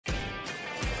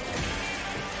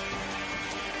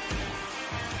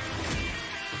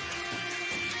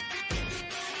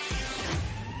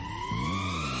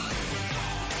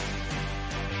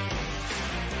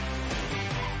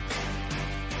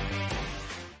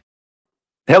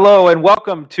Hello and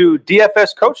welcome to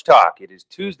DFS Coach Talk. It is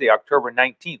Tuesday, October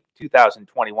 19th,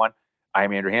 2021. I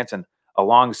am Andrew Hansen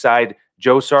alongside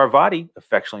Joe Sarvati,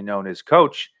 affectionately known as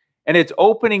Coach. And it's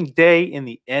opening day in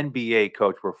the NBA,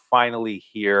 Coach. We're finally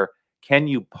here. Can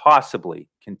you possibly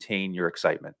contain your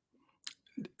excitement?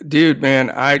 Dude, man,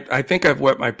 I think I've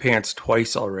wet my pants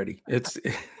twice already. It's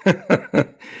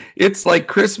it's like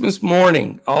Christmas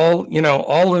morning, all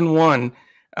in one.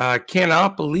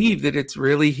 Cannot believe that it's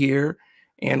really here.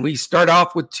 And we start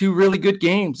off with two really good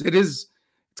games. It's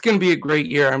going to be a great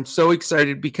year. I'm so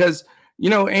excited because,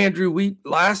 Andrew, the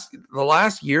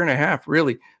last year and a half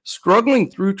really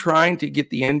struggling through trying to get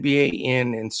the NBA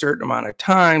in certain amount of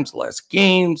times, less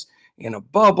games in a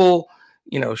bubble,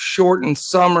 shortened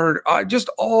summer, just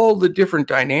all the different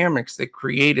dynamics that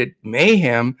created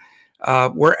mayhem.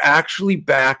 We're actually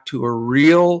back to a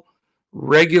real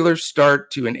regular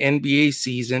start to an NBA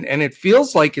season. And it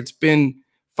feels like it's been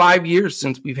 5 years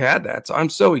since we've had that. So I'm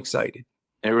so excited.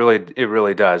 It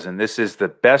really does. And this is the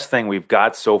best thing we've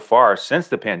got so far since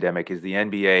the pandemic is the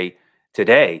NBA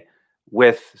today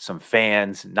with some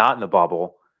fans, not in the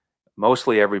bubble,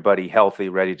 mostly everybody healthy,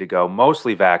 ready to go,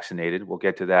 mostly vaccinated. We'll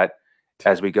get to that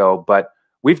as we go. But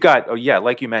we've got,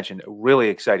 like you mentioned, a really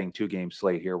exciting two-game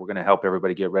slate here. We're going to help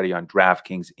everybody get ready on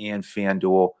DraftKings and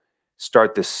FanDuel,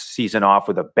 start this season off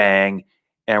with a bang.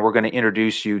 And we're going to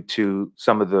introduce you to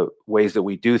some of the ways that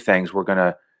we do things. We're going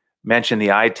to mention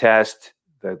the eye test,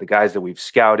 the guys that we've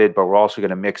scouted, but we're also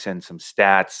going to mix in some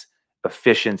stats,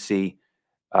 efficiency,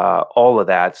 all of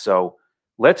that. So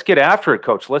let's get after it,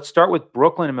 Coach. Let's start with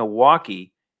Brooklyn and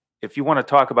Milwaukee. If you want to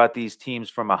talk about these teams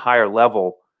from a higher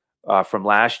level from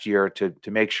last year to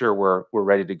make sure we're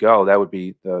ready to go, that would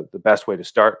be the best way to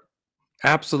start.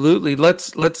 Absolutely.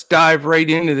 Let's dive right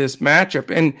into this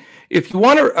matchup. And if you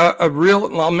want a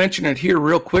real, I'll mention it here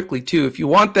real quickly too. If you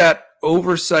want that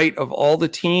oversight of all the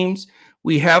teams,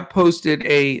 we have posted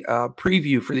a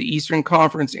preview for the Eastern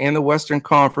Conference and the Western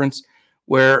Conference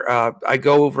where I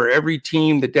go over every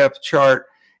team, the depth chart,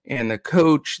 and the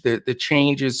coach, the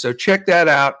changes. So check that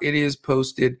out. It is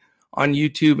posted on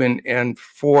YouTube and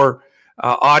for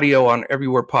audio on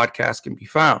everywhere podcasts can be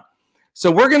found. So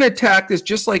we're going to attack this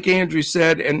just like Andrew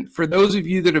said. And for those of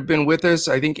you that have been with us,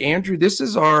 I think, Andrew, this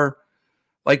is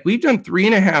we've done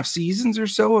 3.5 seasons or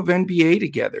so of NBA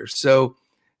together. So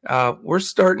we're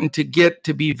starting to get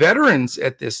to be veterans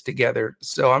at this together.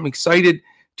 So I'm excited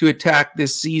to attack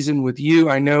this season with you.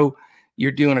 I know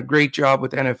you're doing a great job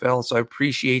with NFL, so I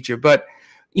appreciate you. But,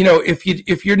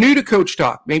 if you're new to Coach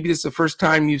Talk, maybe this is the first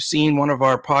time you've seen one of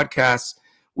our podcasts,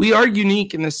 we are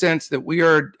unique in the sense that we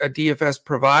are a DFS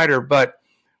provider, but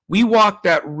we walk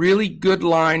that really good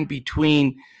line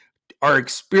between our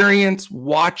experience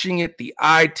watching it, the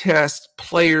eye test,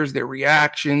 players, their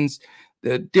reactions,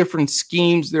 the different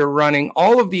schemes they're running,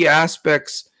 all of the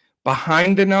aspects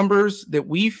behind the numbers that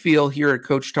we feel here at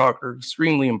Coach Talk are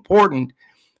extremely important.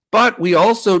 But we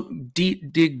also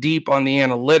dig deep on the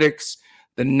analytics,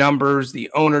 the numbers, the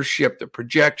ownership, the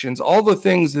projections, all the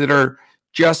things that are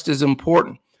just as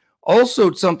important.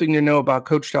 Also, something to know about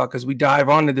Coach Talk as we dive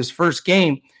onto this first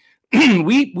game,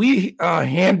 we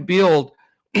hand build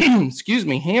teams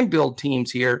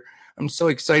here. I'm so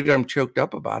excited, I'm choked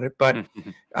up about it. But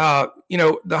the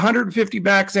 150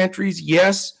 backs entries,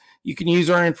 yes, you can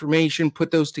use our information, put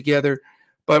those together.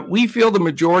 But we feel the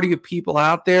majority of people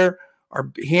out there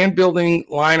are hand building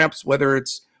lineups, whether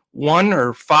it's 1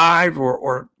 or 5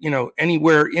 or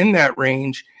anywhere in that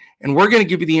range. And we're going to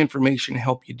give you the information to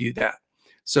help you do that.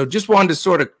 So just wanted to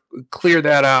sort of clear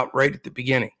that out right at the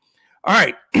beginning. All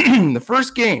right, the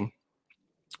first game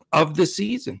of the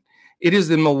season, it is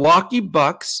the Milwaukee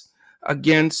Bucks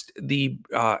against the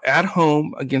at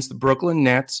home against the Brooklyn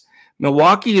Nets.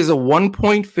 Milwaukee is a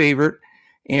 1-point favorite,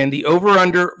 and the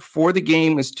over/under for the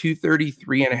game is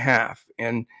 233.5.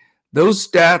 And those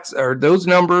stats or those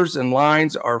numbers and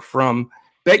lines are from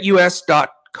BetUS.com.pa,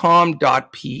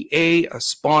 a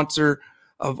sponsor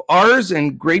of ours,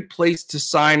 and great place to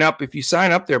sign up. If you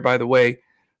sign up there, by the way,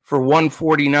 for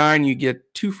 $149, you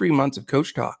get 2 free months of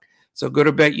Coach Talk. So go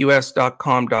to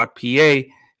BetUS.com.pa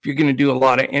if you're going to do a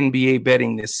lot of NBA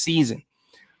betting this season.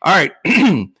 All right.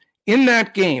 In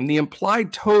that game, the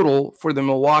implied total for the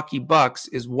Milwaukee Bucks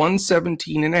is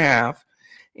 117.5,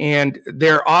 and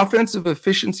their offensive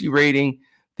efficiency rating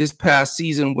this past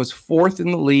season was 4th in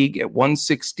the league at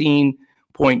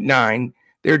 116.9.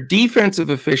 Their defensive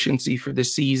efficiency for the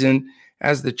season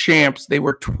as the champs, they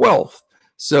were 12th.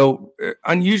 So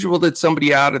unusual that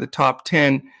somebody out of the top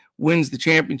 10 wins the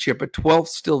championship, but 12th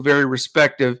still very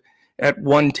respective at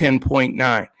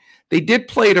 110.9. They did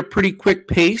play at a pretty quick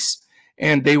pace,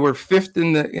 and they were fifth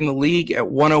in the league at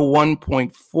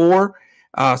 101.4.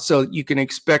 So you can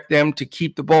expect them to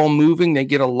keep the ball moving. They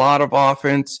get a lot of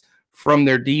offense from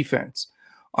their defense.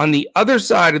 On the other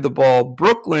side of the ball,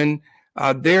 Brooklyn,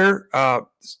 their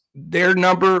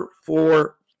number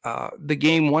for the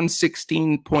game,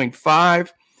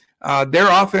 116.5. Their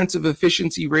offensive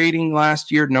efficiency rating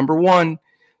last year, number one.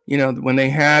 You know, when they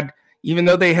had, even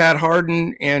though they had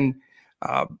Harden and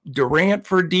Durant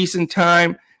for a decent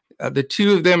time, the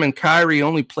two of them and Kyrie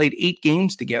only played 8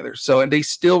 games together. So they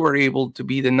still were able to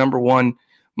be the number one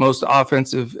most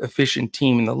offensive efficient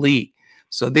team in the league.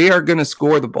 So they are going to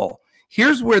score the ball.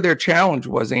 Here's where their challenge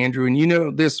was, Andrew, and you know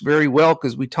this very well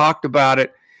because we talked about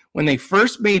it. When they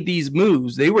first made these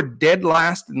moves, they were dead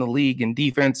last in the league in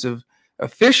defensive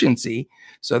efficiency.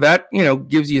 So that, you know,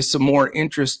 gives you some more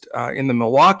interest in the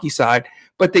Milwaukee side.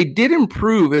 But they did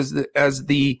improve as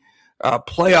the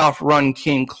playoff run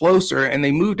came closer, and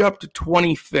they moved up to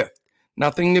 25th.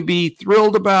 Nothing to be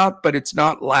thrilled about, but it's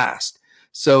not last.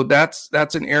 So that's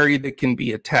an area that can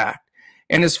be attacked.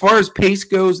 And as far as pace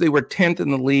goes, they were 10th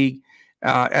in the league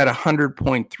at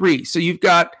 100.3. So you've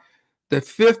got the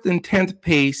 5th and 10th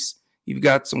pace. You've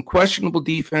got some questionable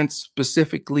defense,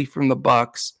 specifically from the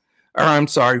Bucks, or I'm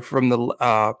sorry, from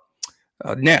the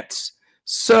Nets.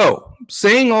 So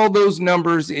saying all those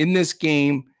numbers in this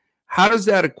game, how does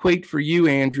that equate for you,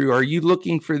 Andrew? Are you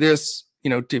looking for this, you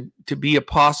know, to be a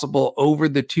possible over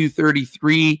the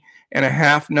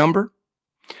 233.5 number?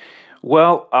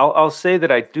 Well, I'll say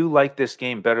that I do like this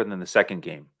game better than the second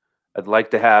game. I'd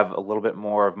like to have a little bit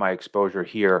more of my exposure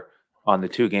here on the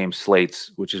 2-game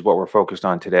slates, which is what we're focused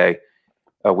on today.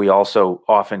 We also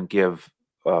often give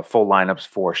full lineups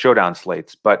for showdown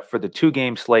slates, but for the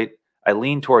 2-game slate, I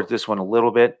lean towards this one a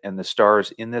little bit, and the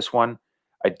stars in this one.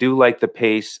 I do like the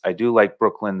pace. I do like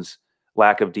Brooklyn's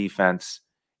lack of defense,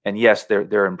 and yes,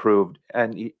 they're improved.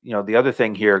 And you know, the other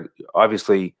thing here,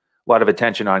 obviously, a lot of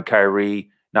attention on Kyrie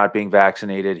not being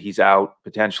vaccinated. He's out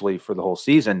potentially for the whole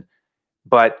season,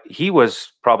 but he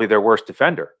was probably their worst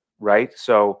defender, right?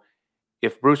 So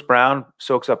if Bruce Brown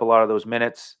soaks up a lot of those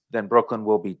minutes, then Brooklyn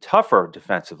will be tougher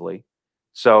defensively.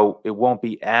 So it won't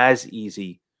be as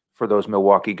easy for those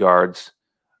Milwaukee guards,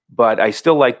 but I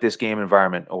still like this game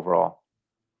environment overall.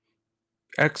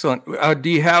 Excellent. Do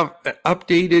you have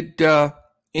updated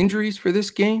injuries for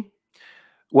this game?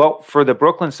 Well, for the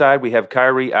Brooklyn side, we have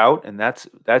Kyrie out, and that's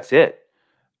it.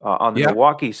 On the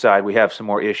Milwaukee side, we have some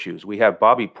more issues. We have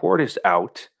Bobby Portis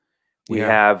out. We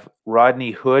have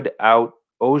Rodney Hood out,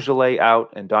 Ojale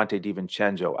out, and Dante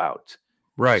DiVincenzo out.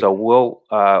 Right. So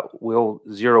we'll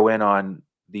zero in on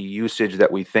the usage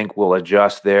that we think will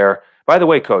adjust there. By the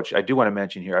way, Coach, I do want to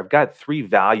mention here, I've got 3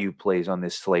 value plays on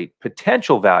this slate,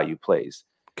 potential value plays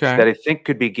that I think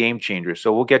could be game changers.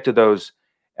 So we'll get to those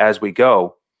as we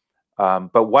go.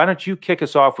 But why don't you kick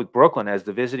us off with Brooklyn as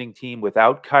the visiting team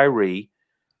without Kyrie?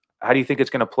 How do you think it's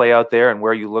going to play out there, and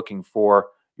where are you looking for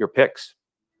your picks?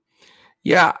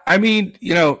 Yeah, I mean,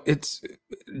 you know, it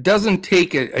doesn't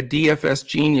take a DFS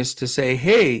genius to say,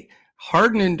 hey,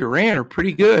 Harden and Durant are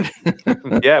pretty good.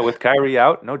 Yeah, with Kyrie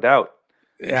out, no doubt.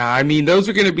 Yeah, I mean, those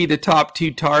are going to be the top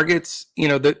 2 targets. You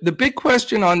know, the big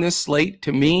question on this slate,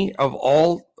 to me, of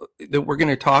all that we're going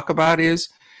to talk about is,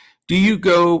 do you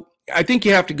go – I think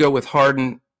you have to go with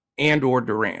Harden and or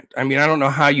Durant. I mean, I don't know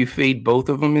how you fade both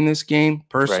of them in this game,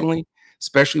 personally,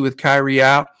 especially with Kyrie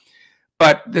out.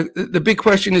 But the big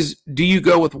question is, do you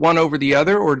go with one over the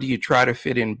other, or do you try to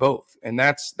fit in both? And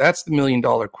that's the $1 million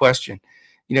question.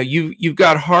 You know, you've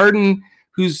got Harden,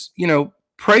 who's, you know,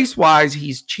 price-wise,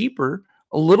 he's cheaper,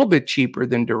 a little bit cheaper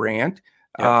than Durant.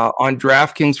 On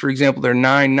DraftKings, for example, they're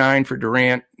 9.9 for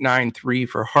Durant, 9.3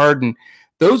 for Harden.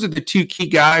 Those are the 2 key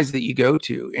guys that you go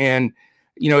to. And,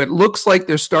 you know, it looks like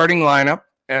their starting lineup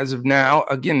as of now,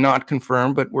 again, not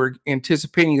confirmed, but we're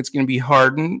anticipating it's going to be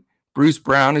Harden, Bruce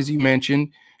Brown, as you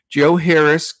mentioned, Joe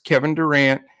Harris, Kevin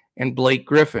Durant, and Blake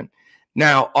Griffin.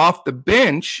 Now, off the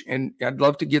bench, and I'd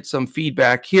love to get some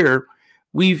feedback here,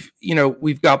 we've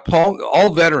got Paul, all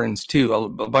veterans too, a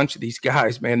bunch of these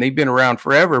guys, man, they've been around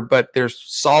forever, but they're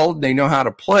solid, they know how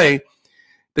to play.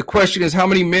 The question is, how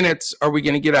many minutes are we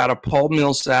going to get out of Paul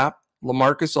Millsap,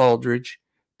 LaMarcus Aldridge,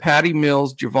 Patty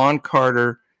Mills, Javon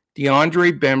Carter,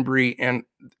 DeAndre Bembry, and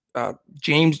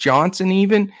James Johnson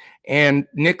even, and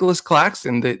Nicholas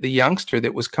Claxton, the youngster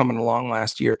that was coming along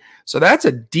last year. So that's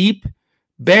a deep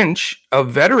bench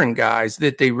of veteran guys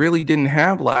that they really didn't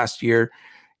have last year.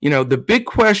 You know, the big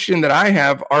question that I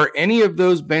have, are any of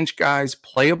those bench guys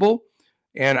playable?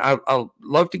 And I'll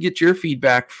love to get your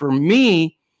feedback. For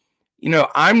me, you know,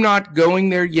 I'm not going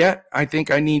there yet. I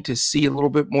think I need to see a little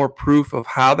bit more proof of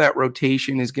how that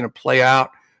rotation is going to play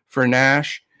out for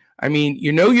Nash. I mean,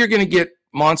 you know you're going to get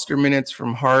monster minutes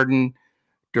from Harden,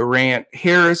 Durant,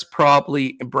 Harris,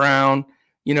 probably Brown.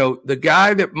 You know, the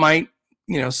guy that might,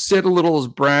 you know, sit a little is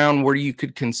Brown, where you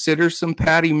could consider some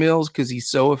Patty Mills because he's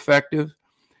so effective.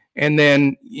 And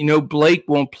then, you know, Blake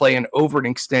won't play an over an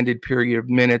extended period of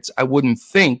minutes, I wouldn't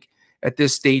think, at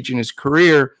this stage in his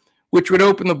career, which would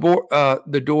open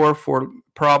the door for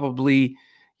probably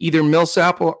either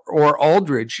Millsap or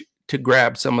Aldridge to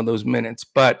grab some of those minutes.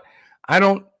 But I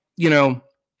don't, you know,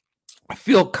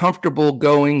 feel comfortable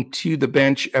going to the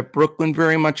bench at Brooklyn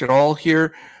very much at all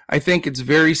here. I think it's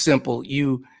very simple.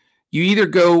 You either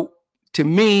go, to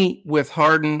me, with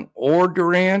Harden or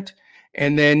Durant,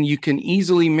 and then you can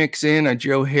easily mix in a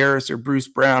Joe Harris or Bruce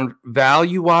Brown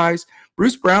value-wise.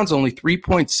 Bruce Brown's only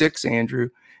 3.6, Andrew,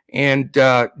 and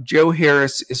Joe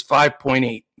Harris is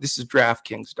 5.8. This is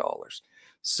DraftKings dollars.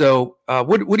 So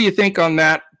what do you think on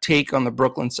that take on the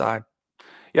Brooklyn side?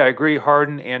 Yeah, I agree.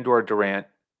 Harden and or Durant.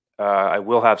 I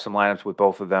will have some lineups with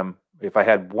both of them. If I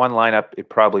had one lineup, it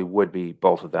probably would be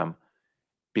both of them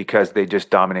because they just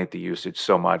dominate the usage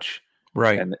so much.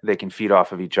 Right. And they can feed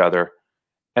off of each other.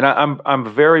 And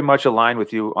I'm very much aligned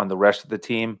with you on the rest of the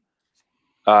team.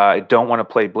 I don't want to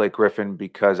play Blake Griffin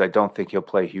because I don't think he'll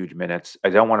play huge minutes. I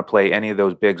don't want to play any of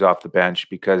those bigs off the bench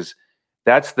because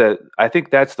I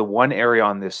think that's the one area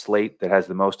on this slate that has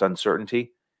the most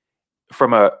uncertainty.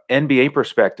 From a NBA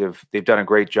perspective, they've done a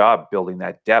great job building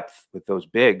that depth with those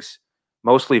bigs,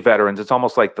 mostly veterans. It's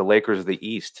almost like the Lakers of the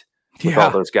East with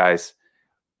all those guys.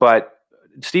 But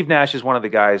Steve Nash is one of the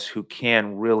guys who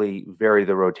can really vary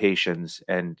the rotations,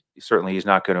 and certainly he's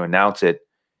not going to announce it.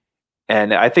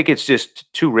 And I think it's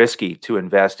just too risky to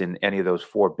invest in any of those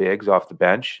four bigs off the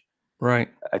bench. Right.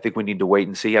 I think we need to wait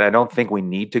and see, and I don't think we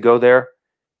need to go there.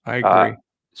 I agree.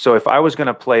 So if I was going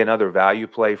to play another value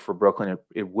play for Brooklyn,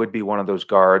 it would be one of those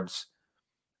guards.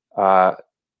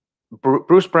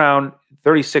 Bruce Brown,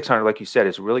 3,600, like you said,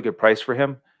 is a really good price for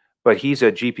him. But he's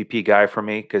a GPP guy for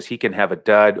me because he can have a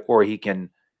dud, or he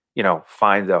can, you know,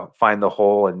 find the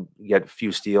hole and get a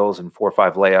few steals and 4 or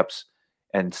 5 layups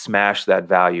and smash that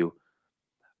value.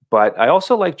 But I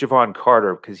also like Javon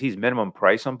Carter because he's minimum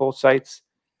price on both sites.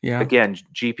 Yeah. Again,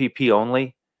 GPP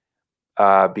only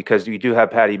because you do have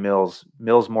Patty Mills.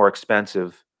 Mills more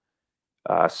expensive.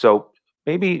 So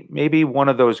maybe one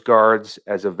of those guards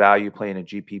as a value play in a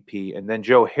GPP, and then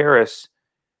Joe Harris.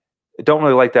 I don't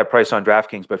really like that price on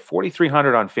DraftKings, but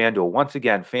 4,300 on FanDuel. Once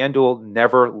again, FanDuel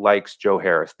never likes Joe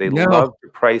Harris. They love to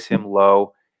price him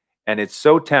low, and it's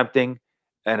so tempting.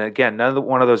 And again,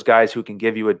 one of those guys who can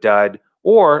give you a dud,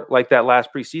 or like that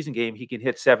last preseason game, he can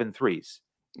hit 7 threes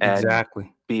and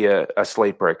be a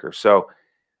slate breaker. So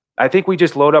I think we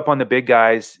just load up on the big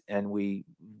guys, and we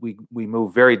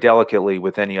move very delicately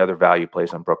with any other value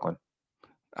plays on Brooklyn.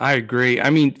 I agree. I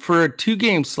mean, for a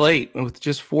 2-game slate with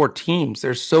just 4 teams,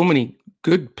 there's so many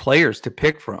good players to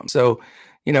pick from. So,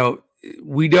 you know,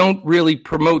 we don't really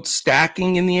promote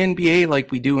stacking in the NBA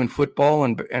like we do in football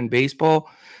and baseball,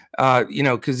 you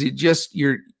know, because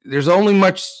there's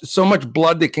only so much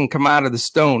blood that can come out of the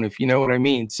stone, if you know what I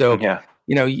mean. So, yeah,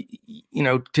 you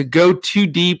know, to go too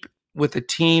deep with a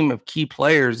team of key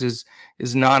players is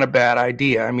not a bad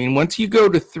idea. I mean, once you go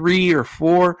to 3 or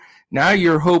 4, now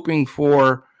you're hoping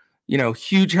for, you know,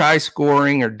 huge high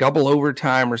scoring or double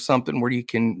overtime or something where you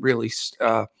can really,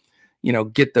 you know,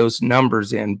 get those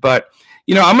numbers in. But,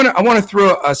 you know, I want to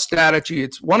throw a stat at you.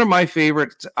 It's one of my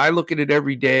favorites. I look at it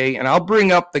every day, and I'll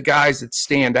bring up the guys that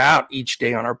stand out each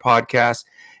day on our podcast.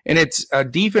 And it's a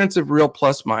defensive real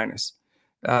plus minus,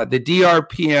 the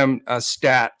DRPM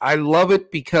stat. I love it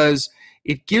because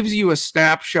it gives you a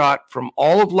snapshot from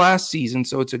all of last season.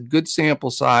 So it's a good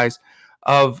sample size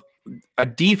of a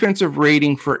defensive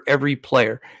rating for every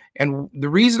player. And the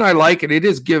reason I like it, it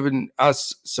has given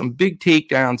us some big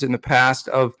takedowns in the past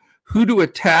of who to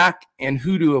attack and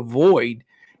who to avoid.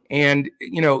 And,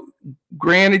 you know,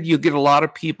 granted, you get a lot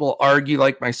of people argue,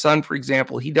 like my son, for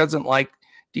example, he doesn't like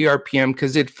DRPM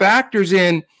because it factors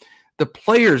in the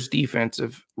player's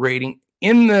defensive rating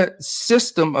in the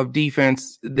system of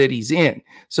defense that he's in.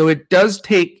 So it does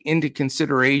take into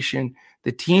consideration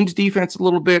the team's defense a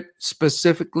little bit,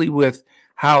 specifically with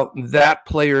how that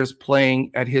player is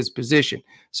playing at his position.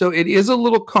 So it is a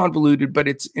little convoluted, but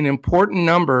it's an important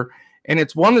number, and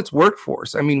it's one that's worked for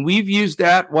us. I mean, we've used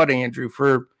that, Andrew,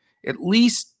 for at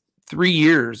least 3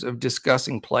 years of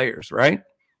discussing players, right?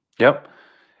 Yep.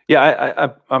 Yeah,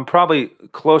 I'm probably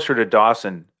closer to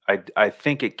Dawson. I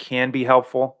think it can be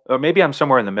helpful, or maybe I'm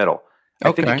somewhere in the middle.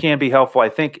 I think it can be helpful. I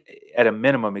think at a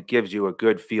minimum, it gives you a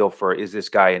good feel for, is this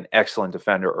guy an excellent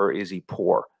defender or is he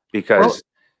poor? Because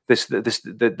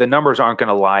the numbers aren't going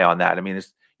to lie on that. I mean,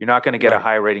 You're not going to get a Right.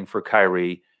 high rating for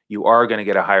Kyrie. You are going to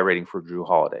get a high rating for Drew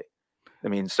Holiday. I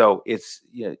mean, so it's,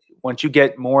 you know, once you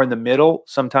get more in the middle,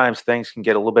 sometimes things can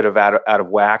get a little bit of out of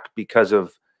whack because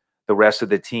of the rest of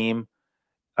the team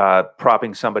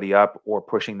propping somebody up or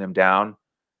pushing them down.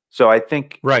 So I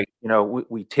think, Right. you know,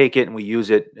 we take it and we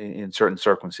use it in certain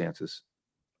circumstances.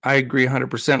 I agree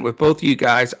 100% with both of you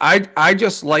guys. I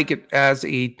just like it as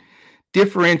a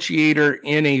differentiator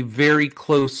in a very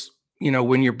close, you know,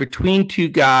 when you're between two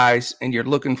guys and you're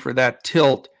looking for that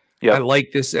tilt. I Yep.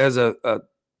 like this as a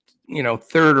you know,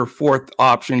 third or fourth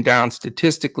option down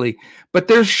statistically. But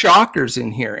there's shockers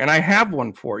in here, and I have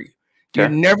one for you. You're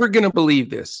Okay. never going to believe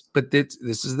this, but this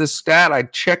is the stat. I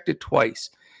checked it twice.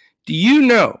 Do you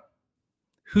know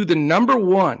who the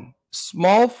 #1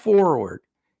 small forward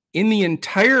in the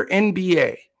entire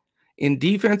NBA in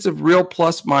defensive real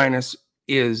plus minus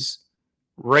is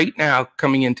right now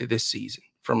coming into this season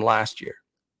from last year?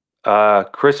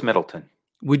 Chris Middleton.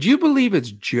 Would you believe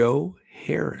it's Joe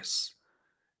Harris?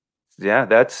 Yeah,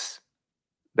 that's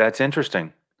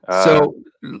interesting. So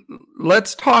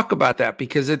let's talk about that,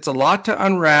 because it's a lot to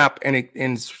unwrap,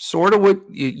 and sort of what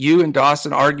you and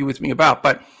Dawson argue with me about.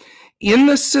 But in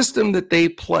the system that they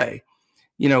play,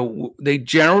 you know, they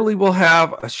generally will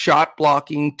have a shot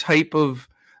blocking type of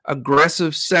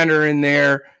aggressive center in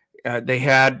there. They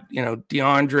had, you know,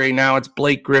 DeAndre, now it's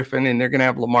Blake Griffin, and they're going to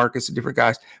have LaMarcus and different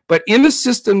guys. But in the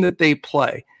system that they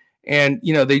play, and,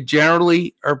 you know, they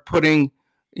generally are putting,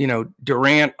 you know,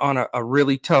 Durant on a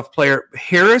really tough player.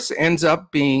 Harris ends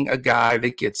up being a guy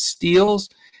that gets steals,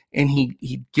 and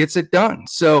he gets it done.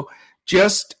 So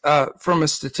just from a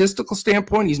statistical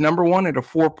standpoint, he's #1 at a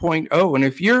 4.0. And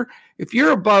if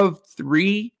you're above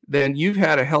 3, then you've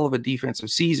had a hell of a defensive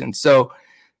season. So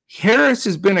Harris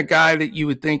has been a guy that you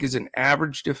would think is an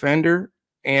average defender,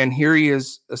 and here he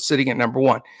is sitting at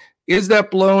 #1. Is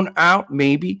that blown out?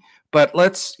 Maybe. But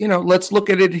let's look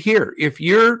at it here. If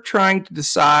you're trying to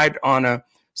decide on a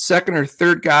second or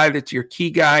third guy that's your key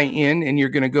guy in, and you're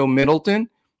going to go Middleton,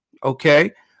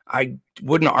 okay, I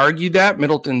wouldn't argue that.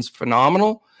 Middleton's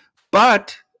phenomenal.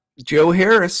 But Joe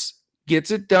Harris gets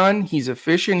it done. He's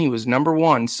efficient. He was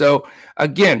 #1. So,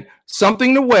 again,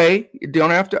 something to weigh. You don't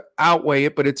have to outweigh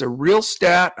it, but it's a real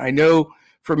stat. I know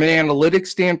from an analytics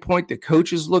standpoint, the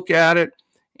coaches look at it.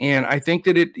 And I think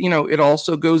that it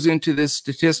also goes into this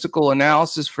statistical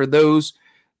analysis for those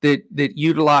that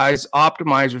utilize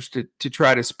optimizers to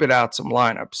try to spit out some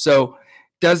lineups. So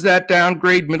does that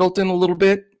downgrade Middleton a little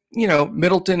bit? You know,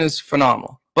 Middleton is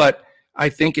phenomenal, but I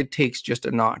think it takes just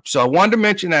a notch. So I wanted to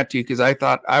mention that to you, because I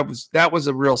thought that was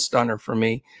a real stunner for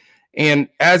me. And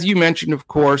as you mentioned, of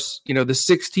course, you know, the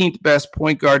 16th best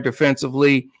point guard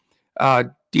defensively,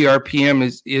 DRPM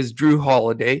is Drew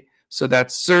Holiday. So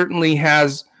that certainly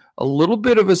has a little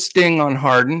bit of a sting on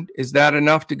Harden. Is that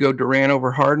enough to go Durant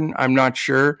over Harden? I'm not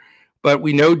sure, but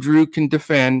we know Drew can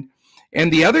defend.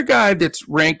 And the other guy that's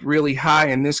ranked really high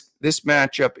in this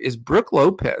matchup is Brook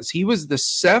Lopez. He was the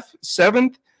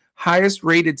 7th highest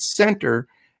rated center,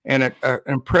 and an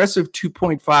impressive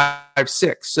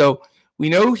 2.56. So we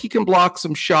know he can block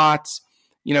some shots.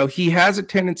 You know, he has a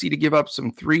tendency to give up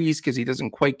some threes because he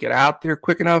doesn't quite get out there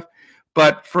quick enough.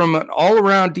 But from an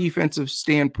all-around defensive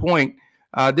standpoint,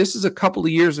 this is a couple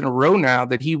of years in a row now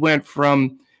that he went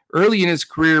from early in his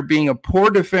career being a poor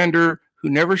defender who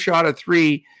never shot a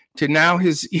 3 to now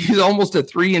he's almost a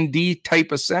 3-and-D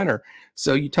type of center.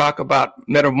 So you talk about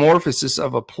metamorphosis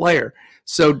of a player.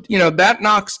 So, you know, that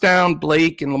knocks down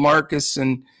Blake and LaMarcus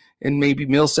and maybe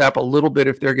Millsap a little bit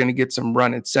if they're going to get some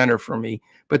run at center for me.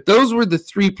 But those were the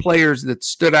 3 players that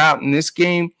stood out in this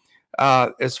game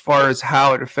as far as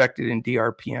how it affected in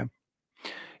DRPM.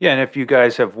 Yeah, and if you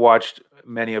guys have watched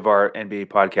many of our NBA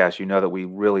podcasts, you know that we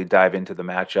really dive into the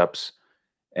matchups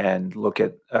and look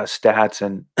at stats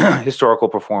and historical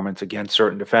performance against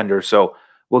certain defenders. So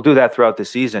we'll do that throughout the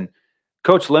season.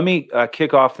 Coach, let me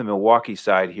kick off the Milwaukee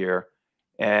side here.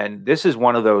 And this is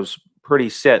one of those pretty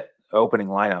set opening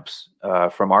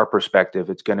lineups from our perspective.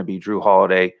 It's going to be Drew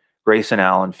Holiday, Grayson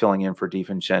Allen filling in for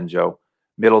DiVincenzo,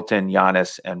 Middleton,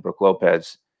 Giannis, and Brook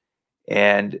Lopez.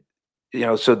 And, you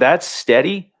know, so that's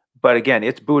steady. But again,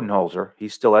 it's Budenholzer.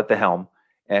 He's still at the helm,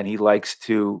 and he likes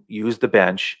to use the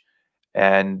bench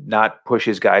and not push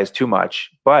his guys too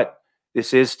much. But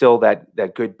this is still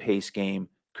that good pace game.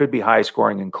 Could be high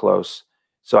scoring and close.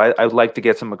 So I'd like to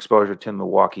get some exposure to the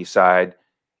Milwaukee side.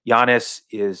 Giannis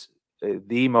is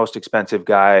the most expensive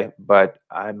guy, but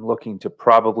I'm looking to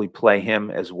probably play him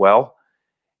as well.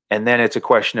 And then it's a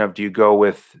question of, do you go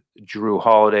with Drew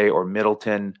Holiday or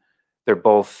Middleton? They're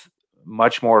both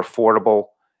much more affordable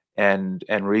and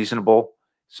reasonable.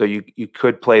 So you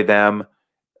could play them.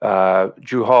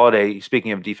 Drew Holiday,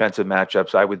 speaking of defensive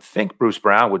matchups, I would think Bruce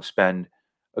Brown would spend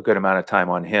a good amount of time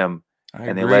on him. I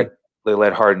And agree. they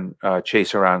let Harden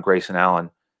chase around Grayson Allen.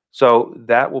 So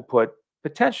that will put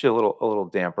potentially a little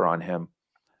damper on him.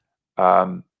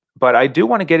 But I do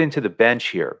want to get into the bench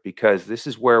here because this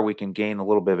is where we can gain a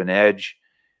little bit of an edge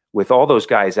with all those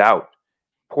guys out.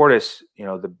 Portis,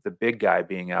 the big guy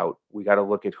being out, we got to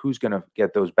look at who's going to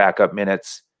get those backup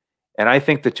minutes. And I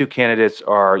think the two candidates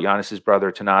are Giannis's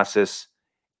brother, Thanasis.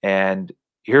 And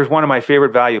here's one of my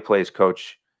favorite value plays,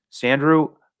 Coach.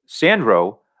 Sandro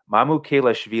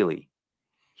Mamukelashvili.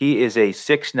 He is a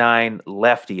 6'9"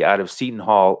 lefty out of Seton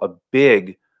Hall, a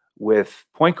big with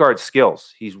point guard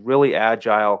skills. He's really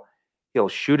agile. He'll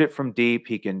shoot it from deep.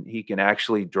 He can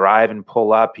actually drive and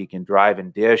pull up. He can drive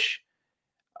and dish.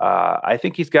 I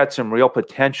think he's got some real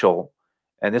potential,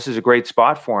 and this is a great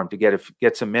spot for him to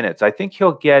get some minutes. I think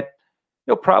he'll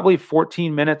probably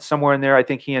 14 minutes somewhere in there. I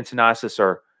think he and Thanasis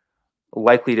are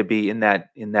likely to be in that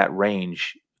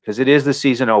range because it is the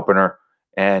season opener,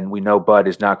 and we know Bud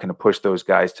is not going to push those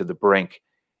guys to the brink.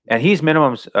 And he's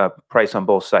minimum price on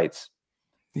both sites.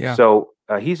 Yeah. So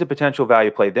he's a potential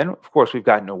value play. Then, of course, we've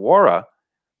got Nwora,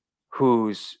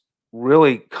 who's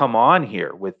really come on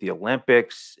here with the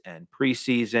Olympics and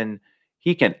preseason.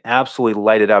 He can absolutely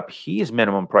light it up. He's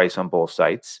minimum price on both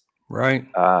sites. Right.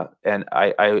 And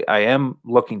I am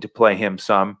looking to play him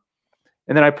some.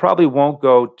 And then I probably won't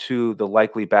go to the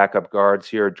likely backup guards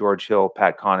here, George Hill,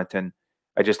 Pat Connaughton.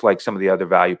 I just like some of the other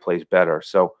value plays better.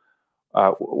 So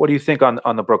what do you think on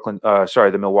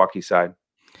the Milwaukee side?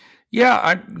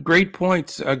 Yeah, great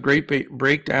points. A great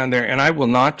breakdown there. And I will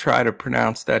not try to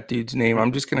pronounce that dude's name.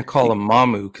 I'm just going to call him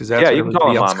Mamu because that's what you can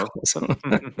call him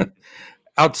Mamu.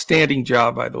 Outstanding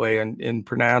job, by the way, in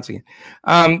pronouncing it.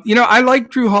 I like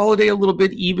Drew Holiday a little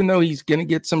bit, even though he's going to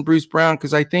get some Bruce Brown,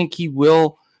 because I think he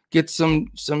will get some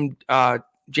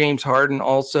James Harden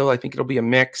also. I think it'll be a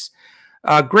mix.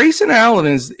 Grayson Allen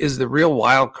is the real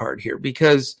wild card here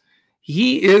because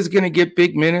he is going to get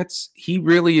big minutes. He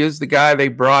really is the guy they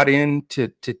brought in to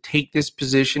take this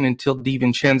position until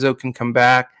DiVincenzo can come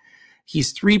back.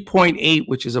 He's 3.8,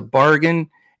 which is a bargain.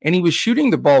 And he was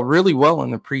shooting the ball really well in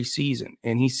the preseason.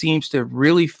 And he seems to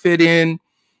really fit in.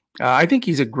 I think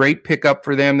he's a great pickup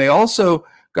for them. They also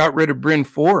got rid of Bryn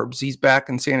Forbes. He's back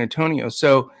in San Antonio.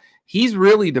 So he's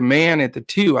really the man at the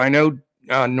two. I know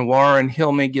Nwora and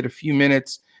Hill may get a few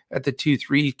minutes at the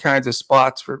 2-3 kinds of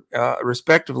spots for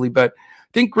respectively. But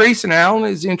I think Grayson Allen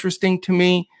is interesting to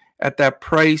me at that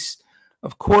price.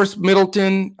 Of course,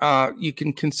 Middleton, you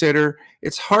can consider.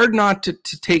 It's hard not to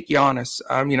take Giannis.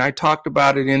 I mean, I talked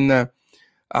about it in the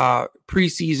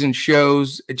preseason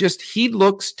shows. He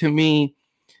looks to me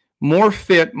more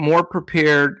fit, more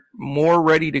prepared, more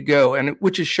ready to go, and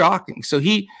which is shocking. So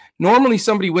normally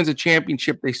somebody wins a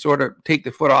championship, they sort of take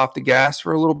the foot off the gas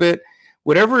for a little bit.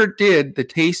 Whatever it did, the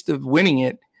taste of winning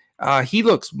it, he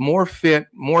looks more fit,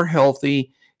 more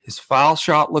healthy. His foul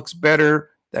shot looks better.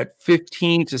 That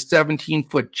 15 to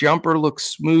 17-foot jumper looks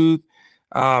smooth.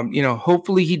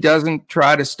 Hopefully he doesn't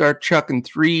try to start chucking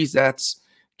threes.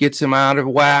 Gets him out of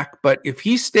whack. But if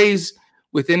he stays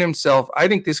within himself, I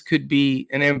think this could be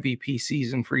an MVP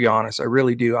season for Giannis. I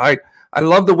really do. I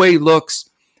love the way he looks,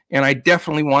 and I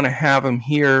definitely want to have him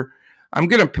here. I'm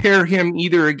going to pair him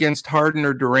either against Harden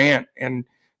or Durant and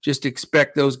just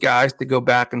expect those guys to go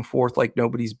back and forth like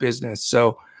nobody's business.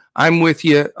 So I'm with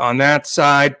you on that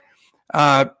side.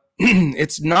 One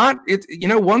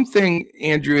thing,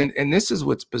 Andrew, and this is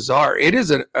what's bizarre. It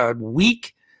is a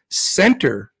weak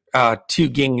center 2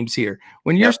 games here.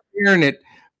 When you're staring at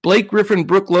Blake Griffin,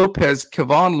 Brook Lopez,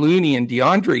 Kevon Looney, and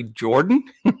DeAndre Jordan,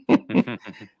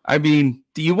 I mean,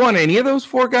 do you want any of those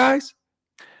 4 guys?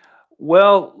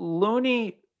 Well,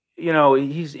 Looney,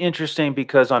 he's interesting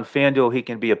because on FanDuel, he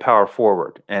can be a power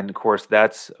forward. And, of course,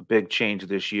 that's a big change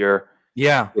this year.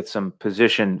 Yeah. With some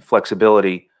position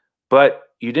flexibility. But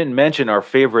you didn't mention our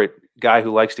favorite guy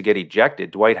who likes to get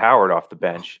ejected, Dwight Howard off the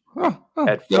bench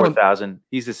at 4,000.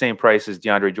 He's the same price as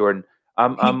DeAndre Jordan.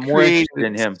 I'm more interested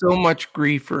in him. So much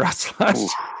grief for us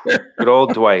last year. Good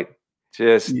old Dwight.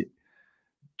 Just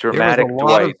dramatic Dwight.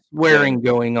 Lot of swearing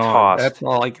going on. Tossed. That's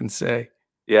all I can say.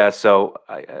 Yeah, so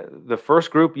the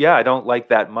first group, I don't like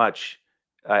that much.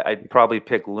 I'd probably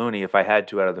pick Looney if I had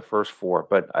to out of the first 4,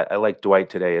 but I like Dwight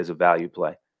today as a value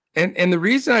play. And the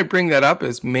reason I bring that up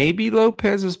is maybe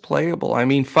Lopez is playable. I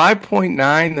mean,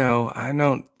 5.9 though,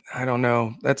 I don't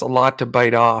know. That's a lot to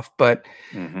bite off. But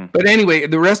anyway,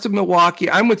 the rest of Milwaukee,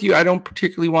 I'm with you. I don't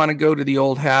particularly want to go to the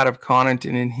old hat of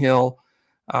Connaughton and Hill.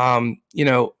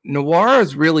 Nwora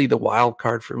is really the wild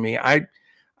card for me.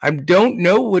 I don't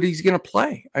know what he's going to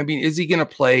play. I mean, is he going to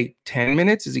play 10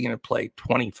 minutes? Is he going to play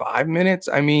 25 minutes?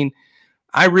 I mean,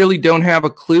 I really don't have a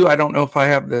clue. I don't know if I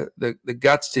have the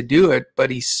guts to do it, but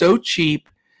he's so cheap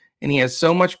and he has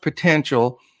so much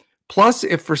potential. Plus,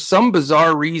 if for some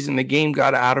bizarre reason the game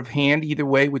got out of hand either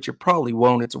way, which it probably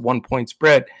won't, it's a 1-point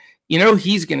spread, you know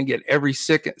he's going to get every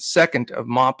second of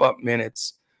mop-up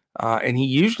minutes, and he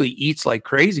usually eats like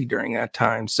crazy during that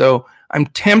time. So I'm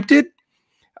tempted.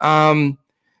 And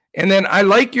then I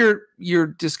like your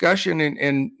discussion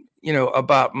and you know,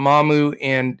 about Mamu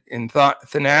and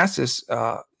Thanasis,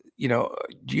 you know,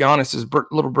 Giannis's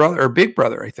little brother or big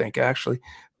brother, I think, actually.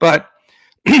 But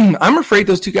I'm afraid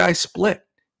those two guys split.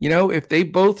 You know, if they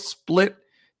both split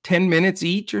 10 minutes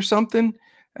each or something,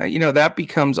 you know, that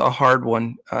becomes a hard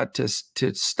one to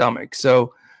stomach.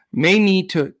 So may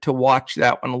need to watch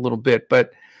that one a little bit.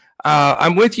 But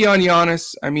I'm with you on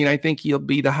Giannis. I mean, I think he'll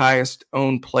be the highest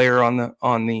owned player on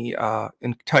the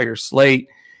entire slate.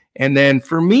 And then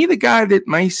for me, the guy that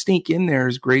might sneak in there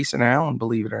is Grayson Allen,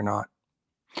 believe it or not.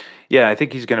 Yeah, I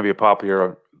think he's going to be a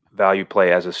popular value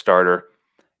play as a starter,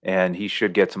 and he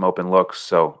should get some open looks,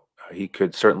 so he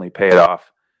could certainly pay it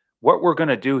off. What we're going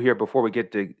to do here before we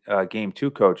get to game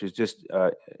 2, Coach, is just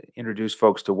introduce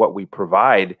folks to what we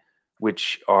provide,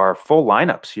 which are full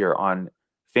lineups here on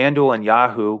FanDuel and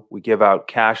Yahoo. We give out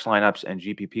cash lineups and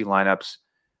GPP lineups.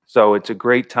 So it's a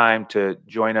great time to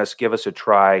join us, give us a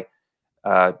try,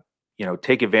 you know,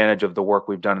 take advantage of the work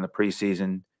we've done in the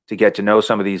preseason to get to know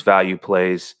some of these value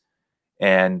plays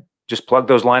and just plug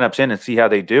those lineups in and see how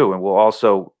they do. And we'll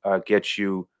also get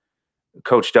you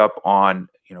coached up on,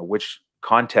 you know, which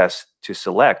contests to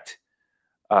select.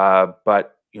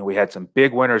 But, you know, we had some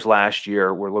big winners last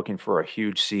year. We're looking for a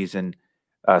huge season.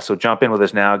 So jump in with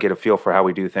us now, get a feel for how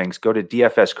we do things. Go to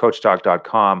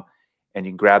dfscoachtalk.com and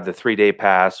you can grab the 3-day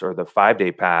pass or the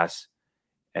 5-day pass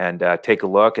and take a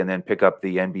look and then pick up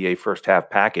the NBA first half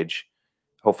package.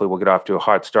 Hopefully we'll get off to a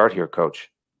hot start here, Coach.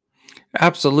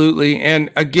 Absolutely. And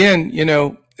again, you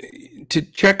know, to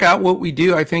check out what we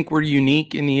do, I think we're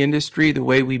unique in the industry, the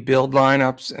way we build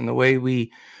lineups and the way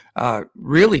we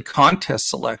really contest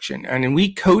selection. And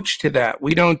we coach to that.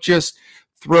 We don't just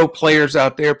throw players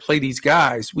out there, play these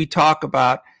guys. We talk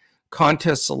about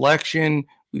contest selection.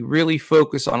 We really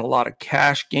focus on a lot of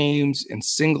cash games and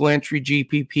single entry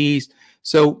GPPs.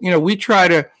 So, you know, we try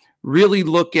to really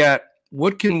look at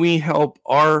what can we help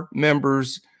our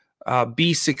members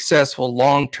be successful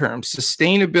long-term.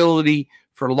 Sustainability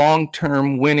for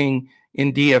long-term winning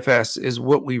in DFS is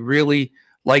what we really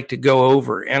like to go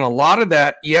over. And a lot of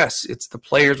that, yes, it's the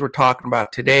players we're talking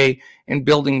about today and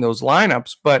building those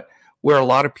lineups, but where a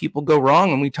lot of people go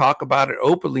wrong, and we talk about it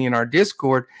openly in our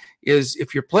Discord, is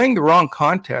if you're playing the wrong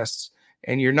contests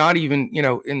and you're not even, you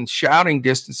know, in shouting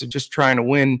distance of just trying to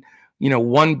win, you know,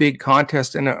 one big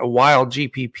contest in a wild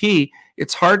GPP,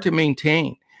 it's hard to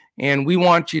maintain. And we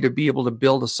want you to be able to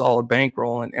build a solid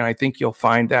bankroll. And I think you'll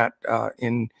find that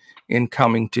in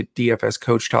coming to DFS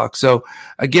Coach Talk. So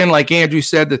again, like Andrew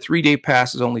said, the 3-day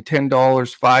pass is only $10,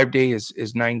 5-day is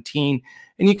 $19,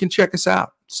 and you can check us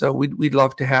out. So we'd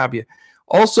love to have you.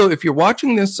 Also, if you're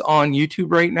watching this on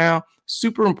YouTube right now,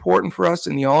 super important for us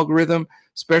in the algorithm,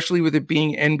 especially with it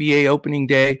being NBA opening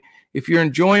day. If you're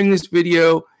enjoying this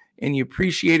video and you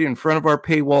appreciate it in front of our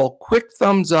paywall, quick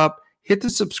thumbs up, hit the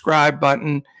subscribe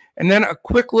button, and then a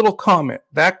quick little comment.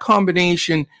 That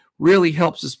combination really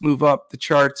helps us move up the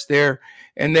charts there.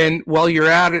 And then while you're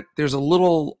at it, there's a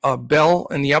little bell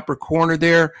in the upper corner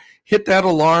there. Hit that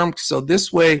alarm so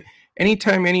this way,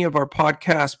 anytime any of our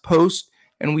podcasts post,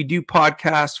 and we do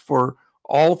podcasts for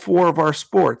all 4 of our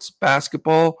sports,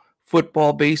 basketball,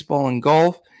 football, baseball, and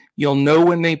golf, you'll know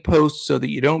when they post so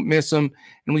that you don't miss them.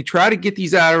 And we try to get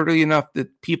these out early enough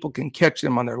that people can catch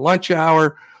them on their lunch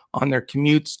hour, on their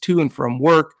commutes to and from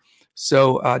work.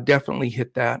 So definitely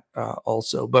hit that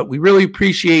also. But we really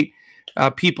appreciate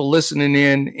people listening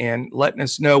in and letting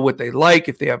us know what they like,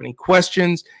 if they have any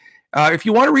questions. If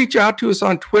you want to reach out to us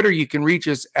on Twitter, you can reach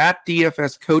us at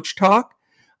DFS Coach Talk.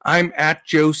 I'm at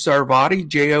Joe Sarvadi,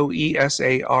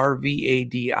 JoeSarvadi,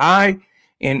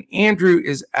 and Andrew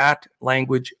is at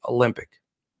Language Olympic.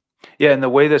 Yeah, and the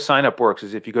way the sign-up works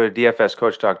is if you go to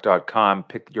dfscoachtalk.com,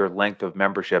 pick your length of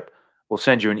membership, we'll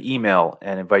send you an email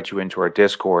and invite you into our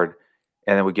Discord,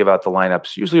 and then we give out the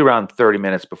lineups usually around 30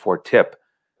 minutes before tip.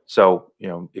 So, you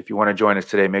know, if you want to join us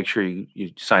today, make sure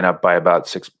you sign up by about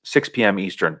 6 p.m.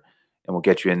 Eastern, and we'll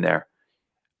get you in there.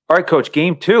 All right, Coach,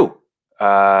 game 2,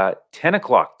 10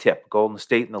 o'clock tip, Golden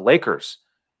State and the Lakers.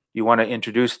 You want to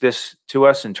introduce this to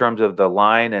us in terms of the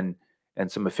line and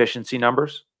some efficiency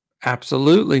numbers?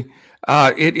 Absolutely.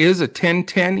 It is a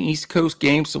 10-10 East Coast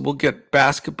game, so we'll get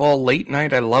basketball late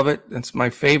night. I love it. That's my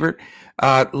favorite.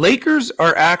 Lakers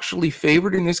are actually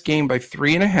favored in this game by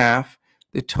 3.5.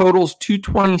 The total's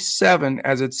 227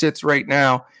 as it sits right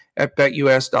now at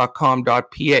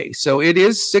betus.com.pa. So it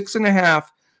is 6.5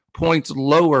 points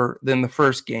lower than the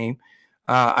first game.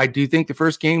 I do think the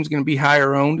first game is going to be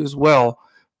higher owned as well,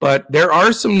 but there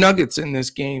are some nuggets in this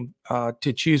game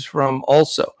to choose from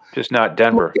also. Just not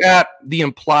Denver. Look at the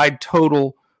implied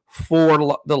total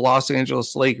for the Los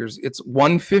Angeles Lakers. It's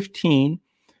 115.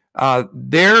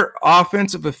 Their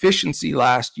offensive efficiency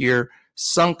last year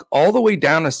sunk all the way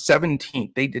down to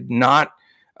 17th. They did not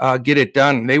get it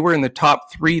done. They were in the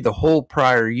top 3 the whole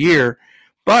prior year.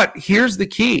 But here's the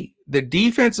key. The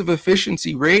defensive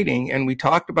efficiency rating, and we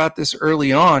talked about this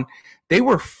early on, they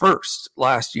were first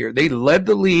last year. They led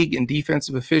the league in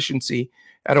defensive efficiency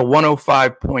at a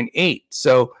 105.8.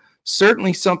 So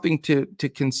certainly something to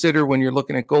consider when you're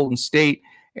looking at Golden State.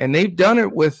 And they've done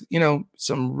it with,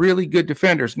 some really good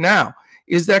defenders. Now,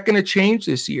 is that going to change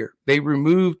this year? They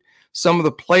removed some of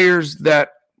the players that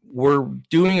were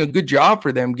doing a good job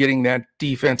for them getting that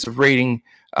defensive rating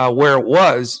where it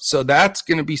was. So that's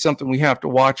going to be something we have to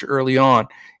watch early on.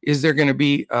 Is there going to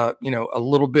be, a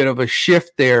little bit of a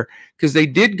shift there? Because they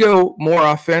did go more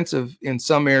offensive in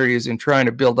some areas in trying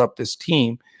to build up this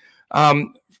team.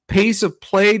 Pace of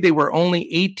play, they were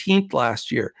only 18th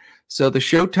last year. So the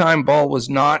Showtime ball was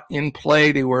not in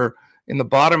play. They were in the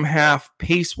bottom half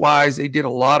pace-wise. They did a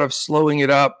lot of slowing it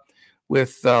up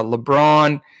with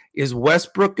LeBron. Is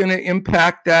Westbrook going to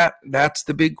impact that? That's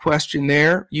the big question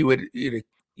there. You would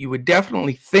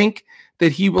definitely think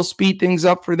that he will speed things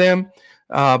up for them,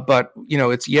 but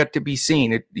it's yet to be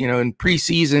seen. In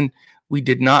preseason, we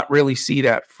did not really see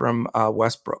that from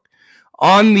Westbrook.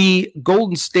 On the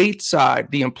Golden State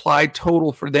side, the implied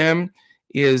total for them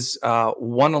is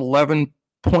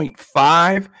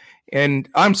 111.5, and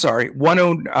I'm sorry,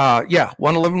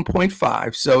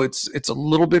 111.5. So it's a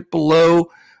little bit below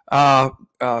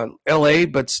LA,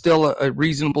 but still a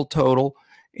reasonable total.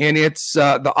 And it's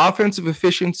the offensive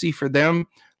efficiency for them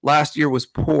last year was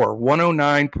poor,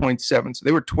 109.7. So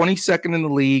they were 22nd in the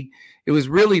league. It was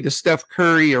really the Steph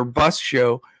Curry or bust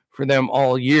show for them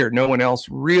all year. No one else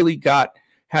really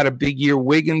had a big year.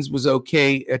 Wiggins was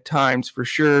okay at times for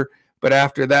sure, but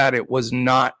after that, it was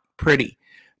not pretty.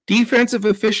 Defensive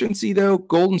efficiency, though,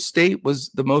 Golden State was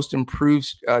the most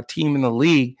improved team in the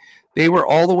league. They were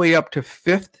all the way up to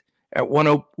 5th at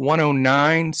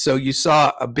 109, so you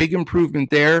saw a big improvement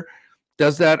there.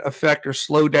 Does that affect or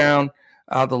slow down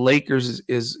the Lakers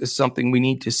is something we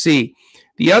need to see.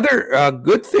 The other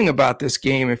good thing about this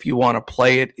game, if you want to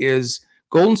play it, is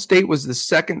Golden State was the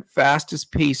second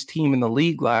fastest paced team in the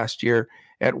league last year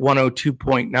at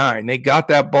 102.9. They got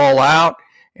that ball out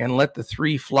and let the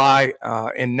 3 fly.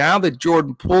 And now that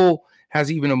Jordan Poole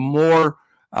has even a more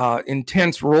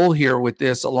intense role here with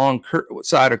this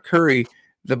alongside of Curry,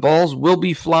 the balls will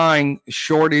be flying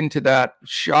short into that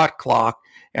shot clock.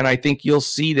 And I think you'll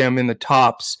see them in the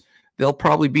tops. They'll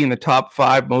probably be in the top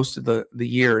 5 most of the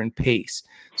year in pace.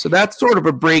 So that's sort of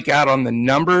a breakout on the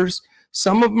numbers.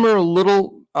 Some of them are a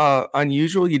little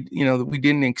unusual, that we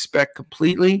didn't expect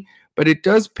completely, but it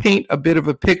does paint a bit of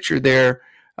a picture there,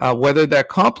 whether that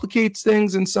complicates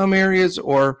things in some areas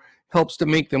or helps to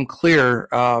make them clear.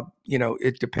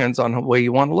 It depends on the way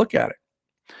you want to look at it.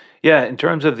 Yeah, in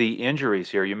terms of the injuries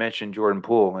here, you mentioned Jordan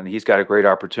Poole, and he's got a great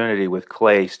opportunity with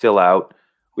Clay still out.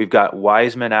 We've got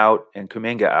Wiseman out and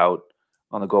Kuminga out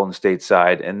on the Golden State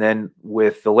side. And then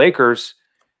with the Lakers,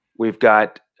 we've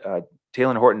got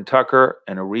Talen Horton-Tucker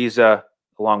and Ariza,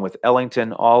 along with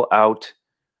Ellington, all out.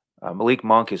 Malik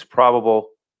Monk is probable,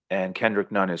 and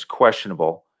Kendrick Nunn is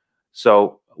questionable.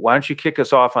 So why don't you kick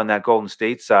us off on that Golden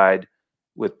State side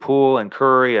with Poole and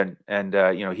Curry, and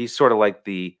he's sort of like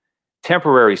the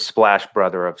temporary splash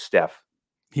brother of Steph.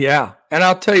 Yeah, and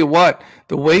I'll tell you what,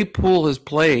 the way Poole has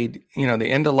played, the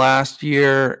end of last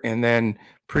year and then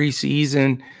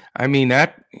preseason, I mean,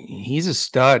 that he's a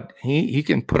stud. He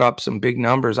can put up some big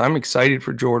numbers. I'm excited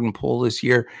for Jordan Poole this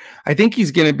year. I think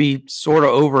he's going to be sort of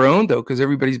overowned, though, because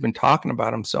everybody's been talking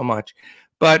about him so much.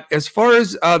 But as far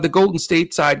as the Golden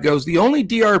State side goes, the only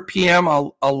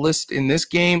DRPM I'll list in this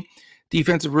game,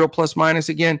 defensive real plus minus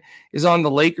again, is on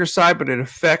the Lakers side, but it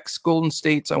affects Golden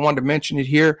State, so I wanted to mention it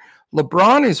here.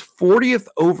 LeBron is 40th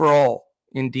overall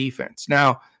in defense.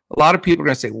 Now, a lot of people are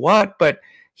going to say, what? But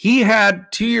he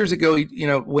had 2 years ago,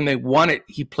 when they won it,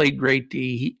 he played great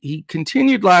D. He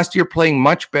continued last year playing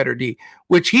much better D,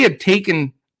 which he had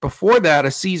taken before that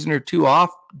a season or two off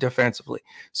defensively.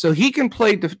 So he can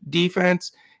play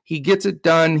defense. He gets it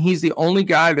done. He's the only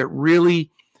guy that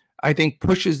really I think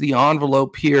pushes the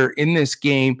envelope here in this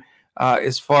game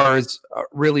as far as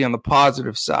really on the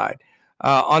positive side.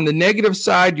 On the negative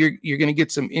side, you're going to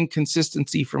get some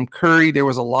inconsistency from Curry. There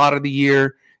was a lot of the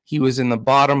year he was in the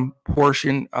bottom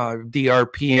portion of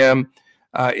DRPM.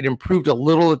 It improved a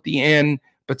little at the end,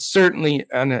 but certainly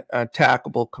an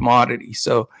attackable commodity.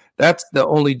 So that's the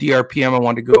only DRPM I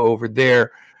want to go over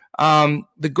there.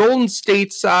 The Golden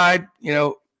State side, you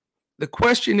know, the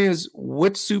question is,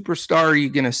 what superstar are you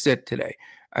going to sit today?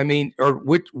 I mean, or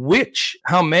which,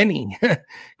 how many?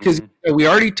 Because we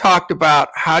already talked about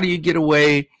how do you get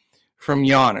away from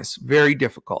Giannis? Very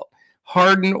difficult.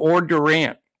 Harden or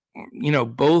Durant, you know,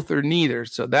 both or neither.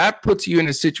 So that puts you in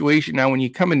a situation now when you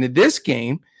come into this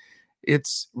game,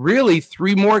 it's really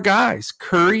three more guys,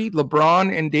 Curry,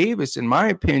 LeBron, and Davis, in my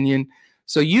opinion.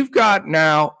 So you've got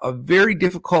now a very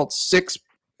difficult 6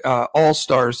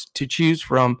 all-stars to choose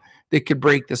from that could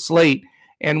break the slate.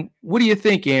 And what do you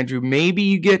think, Andrew? Maybe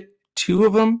you get 2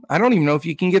 of them? I don't even know if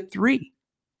you can get 3.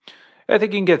 I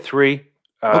think you can get 3,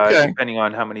 okay, depending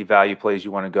on how many value plays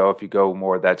you want to go, if you go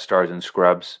more of that stars and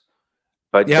scrubs.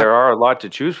 But there are a lot to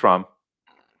choose from.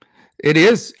 It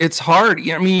is. It's hard.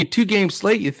 I mean, 2-game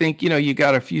slate, you think, you know, you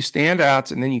got a few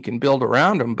standouts and then you can build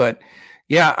around them. But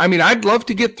yeah, I mean, I'd love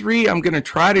to get 3. I'm going to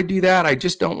try to do that. I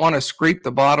just don't want to scrape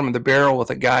the bottom of the barrel with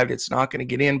a guy that's not going to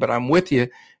get in, but I'm with you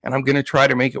and I'm going to try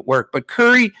to make it work. But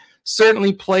Curry,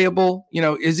 certainly playable. You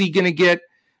know, is he going to get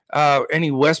any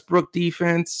Westbrook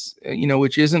defense, you know,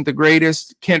 which isn't the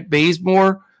greatest? Kent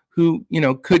Bazemore, who, you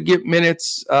know, could get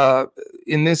minutes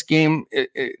in this game,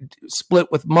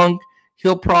 split with Monk.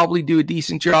 He'll probably do a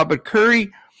decent job. But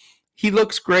Curry, he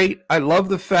looks great. I love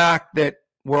the fact that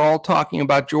we're all talking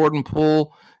about Jordan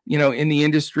Poole, you know, in the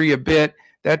industry a bit.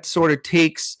 That sort of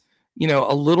takes, you know,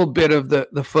 a little bit of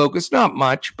the focus, not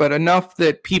much, but enough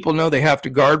that people know they have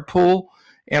to guard Poole.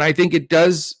 And I think it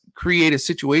does create a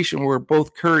situation where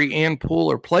both Curry and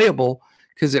Poole are playable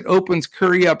because it opens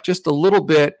Curry up just a little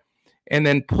bit, and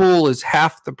then Poole is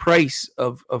half the price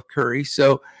of Curry.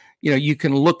 So, you know, you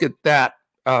can look at that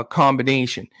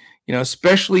combination, you know,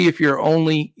 especially if you're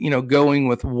only, you know, going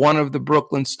with one of the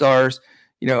Brooklyn stars.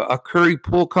 You know, a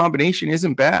Curry-Poole combination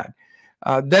isn't bad.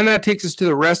 Then that takes us to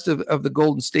the rest of the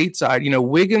Golden State side. You know,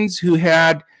 Wiggins, who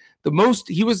had the most,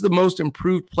 he was the most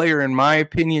improved player, in my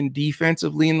opinion,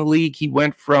 defensively in the league. He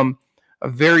went from a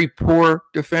very poor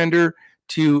defender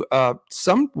to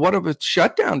somewhat of a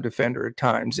shutdown defender at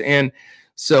times. And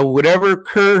so whatever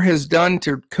Kerr has done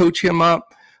to coach him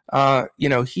up, you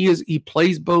know, he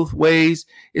plays both ways.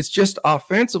 It's just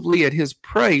offensively at his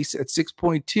price at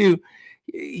 6.2,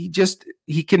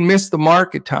 he can miss the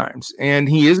mark at times, and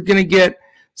he is going to get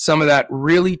some of that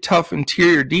really tough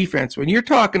interior defense. When you're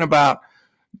talking about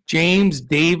James,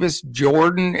 Davis,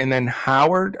 Jordan, and then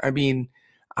Howard, I mean,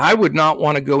 I would not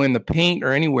want to go in the paint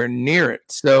or anywhere near it.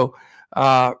 So,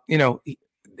 you know,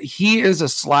 he is a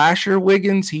slasher,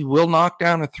 Wiggins. He will knock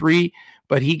down a 3,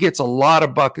 but he gets a lot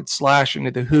of buckets slashing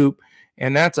to the hoop,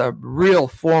 and that's a real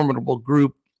formidable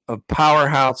group of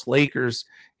powerhouse Lakers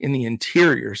in the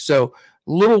interior. So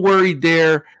a little worried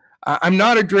there. I'm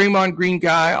not a Draymond Green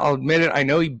guy. I'll admit it. I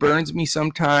know he burns me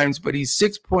sometimes, but he's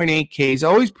 6.8K. He's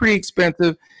always pretty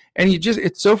expensive, and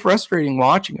it's so frustrating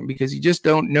watching him because you just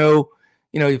don't know,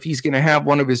 you know, if he's going to have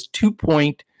one of his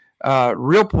 2-point,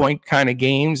 real point kind of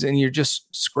games, and you're just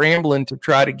scrambling to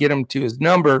try to get him to his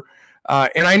number.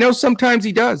 And I know sometimes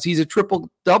he does. He's a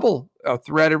triple-double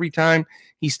threat every time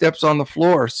he steps on the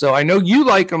floor. So I know you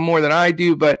like him more than I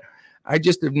do, but I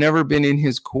just have never been in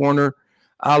his corner.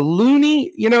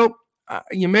 Looney, you know,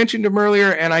 you mentioned him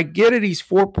earlier, and I get it. He's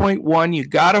 4.1. You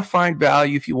got to find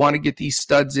value if you want to get these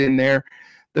studs in there.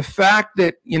 The fact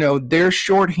that, you know, they're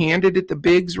shorthanded at the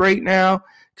bigs right now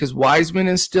because Wiseman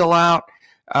is still out,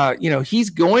 you know, he's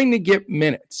going to get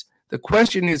minutes. The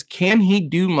question is, can he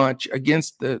do much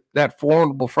against that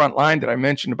formidable front line that I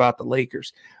mentioned about the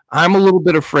Lakers? I'm a little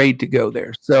bit afraid to go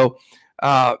there. So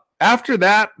after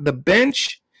that, the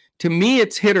bench, to me,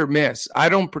 it's hit or miss. I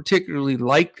don't particularly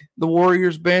like the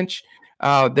Warriors bench.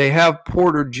 They have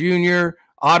Porter Jr.,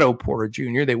 Otto Porter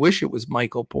Jr. They wish it was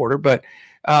Michael Porter, but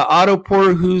Otto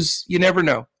Porter, who's, you never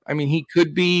know. I mean, he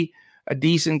could be a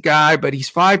decent guy, but he's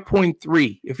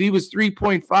 5.3. If he was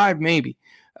 3.5, maybe,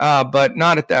 but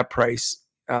not at that price.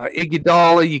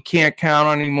 Iguodala, you can't count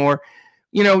on anymore.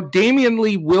 You know, Damian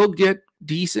Lee will get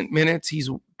decent minutes.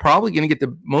 He's probably going to get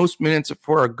the most minutes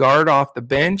for a guard off the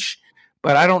bench,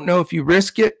 but I don't know if you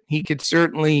risk it. He could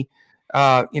certainly,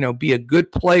 you know, be a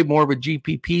good play, more of a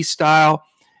GPP style.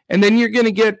 And then you're going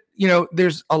to get, you know,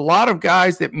 there's a lot of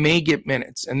guys that may get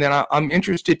minutes. And then I'm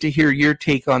interested to hear your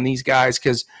take on these guys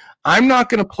because I'm not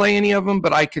going to play any of them,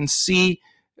 but I can see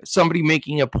somebody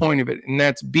making a point of it, and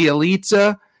that's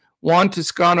Bielitsa, Juan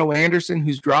Toscano Anderson,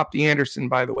 who's dropped the Anderson,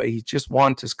 by the way. He's just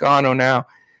Juan Toscano now.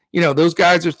 Those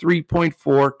guys are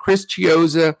 3.4. Chris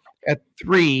Chiozza at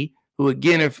 3, who,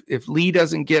 again, if Lee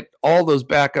doesn't get all those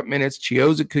backup minutes,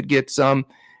 Chiozza could get some.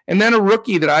 And then a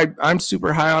rookie that I'm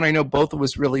super high on, I know both of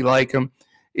us really like him,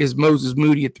 is Moses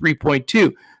Moody at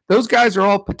 3.2. Those guys are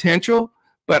all potential,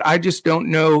 but I just don't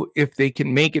know if they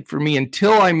can make it for me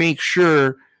until I make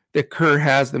sure that Kerr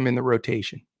has them in the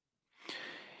rotation.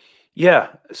 Yeah,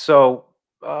 so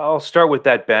I'll start with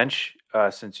that bench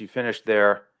since you finished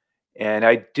there. And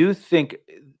I do think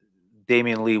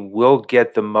Damian Lee will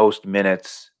get the most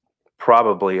minutes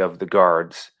probably of the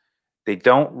guards. They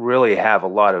don't really have a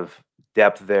lot of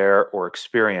depth there or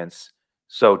experience.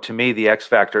 So to me, the X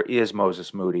factor is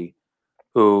Moses Moody,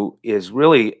 who is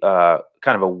really kind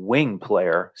of a wing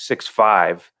player,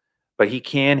 6'5", but he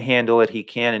can handle it. He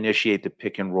can initiate the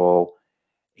pick and roll.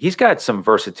 He's got some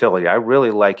versatility. I really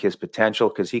like his potential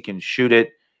because he can shoot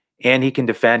it and he can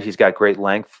defend. He's got great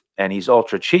length and he's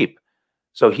ultra cheap.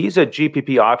 So he's a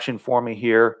GPP option for me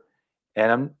here.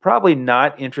 And I'm probably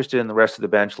not interested in the rest of the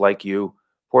bench like you.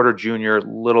 Porter Jr., a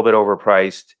little bit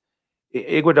overpriced.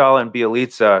 Iguodala and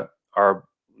Bielitsa are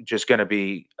just going to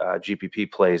be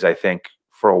GPP plays, I think,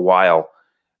 for a while.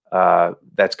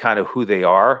 That's kind of who they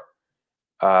are.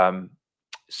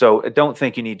 So I don't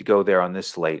think you need to go there on this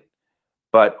slate.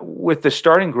 But with the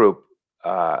starting group,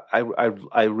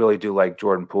 I really do like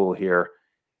Jordan Poole here.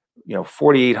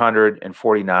 4,800 and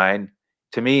 49.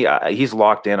 To me, he's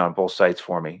locked in on both sites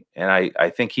for me, and I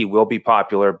think he will be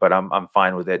popular. But I'm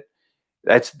fine with it.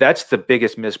 That's the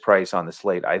biggest misprice on the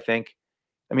slate, I think.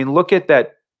 I mean, look at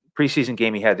that preseason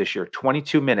game he had this year.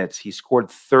 22 minutes, he scored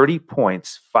 30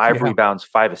 points, 5 rebounds,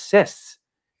 5 assists.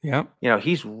 Yeah,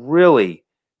 he's really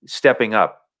stepping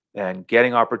up and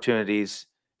getting opportunities.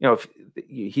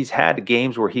 He's had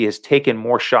games where he has taken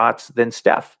more shots than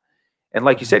Steph. And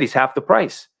like you said, he's half the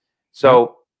price.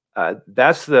 So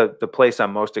that's the place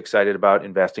I'm most excited about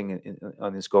investing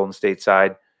on this Golden State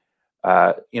side.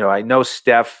 I know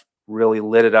Steph really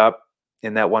lit it up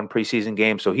in that one preseason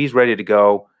game, so he's ready to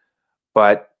go.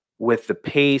 But with the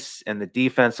pace and the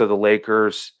defense of the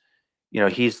Lakers,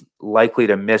 he's likely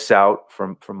to miss out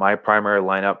from my primary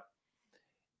lineup.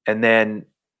 And then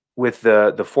with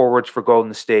the forwards for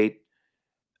Golden State,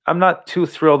 I'm not too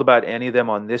thrilled about any of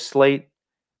them on this slate.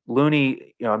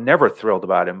 Looney, I'm never thrilled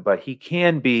about him, but he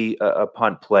can be a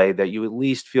punt play that you at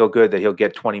least feel good that he'll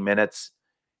get 20 minutes.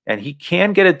 And he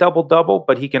can get a double-double,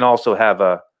 but he can also have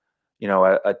a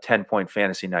 10-point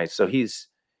fantasy night. So he's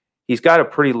got a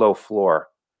pretty low floor,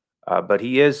 but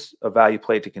he is a value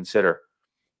play to consider.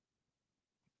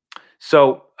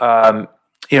 So,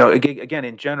 again,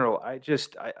 in general, I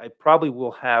probably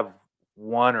will have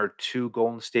 1 or 2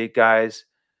 Golden State guys,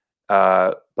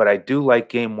 but I do like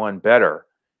game 1 better.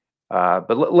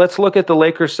 But let's look at the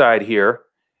Lakers side here.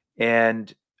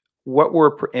 And what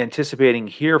we're anticipating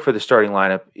here for the starting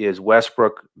lineup is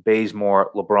Westbrook,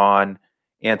 Bazemore, LeBron,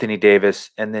 Anthony Davis,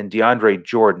 and then DeAndre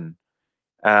Jordan.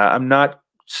 I'm not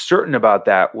certain about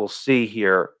that. We'll see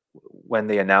here when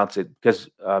they announce it, because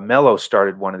Melo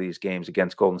started one of these games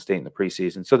against Golden State in the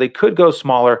preseason. So they could go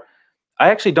smaller. I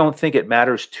actually don't think it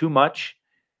matters too much.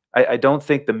 I don't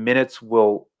think the minutes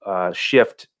will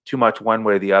shift too much one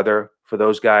way or the other for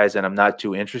those guys, and I'm not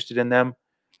too interested in them.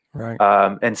 Right.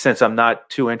 And since I'm not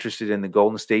too interested in the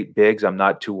Golden State bigs, I'm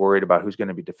not too worried about who's going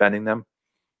to be defending them.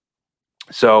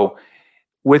 So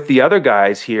with the other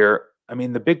guys here, I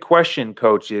mean, the big question,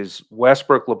 Coach, is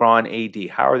Westbrook, LeBron, AD.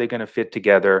 How are they going to fit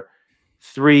together?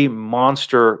 3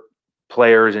 monster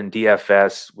players in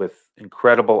DFS with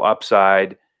incredible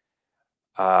upside.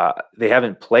 They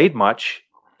haven't played much,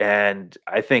 and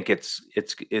I think it's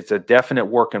a definite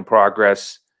work in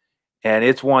progress. And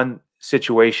it's one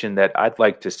situation that I'd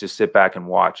like to just sit back and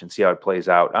watch and see how it plays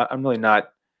out. I'm really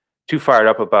not too fired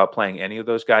up about playing any of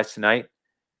those guys tonight.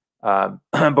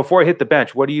 Before I hit the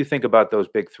bench, what do you think about those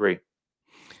big 3?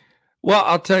 Well,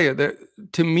 I'll tell you that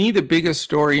to me, the biggest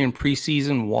story in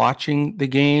preseason watching the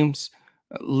games,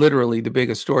 literally the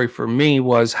biggest story for me,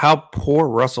 was how poor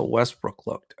Russell Westbrook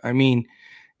looked. I mean,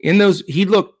 he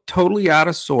looked totally out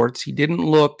of sorts. He didn't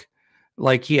look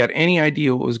like he had any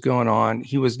idea what was going on.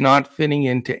 He was not fitting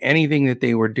into anything that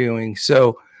they were doing.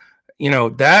 So,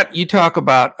 that you talk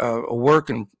about a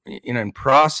work in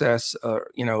process,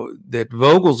 that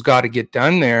Vogel's got to get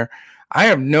done there. I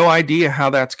have no idea how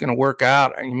that's going to work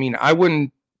out. I mean, I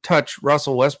wouldn't touch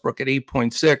Russell Westbrook at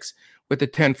 8.6 with a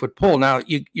 10-foot pole. Now,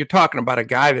 you're talking about a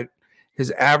guy that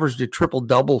has averaged a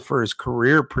triple-double for his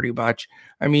career pretty much.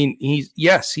 I mean, he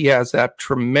has that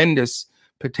tremendous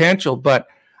potential, but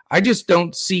I just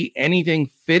don't see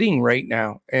anything fitting right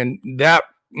now. And that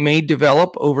may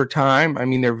develop over time. I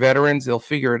mean, they're veterans. They'll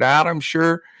figure it out, I'm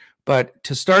sure. But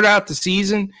to start out the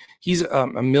season, he's a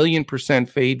 1,000,000%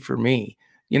 fade for me.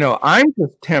 You know, I'm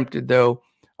just tempted, though,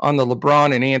 on the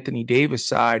LeBron and Anthony Davis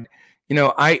side. You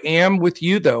know, I am with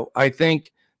you, though. I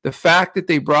think the fact that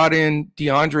they brought in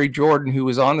DeAndre Jordan, who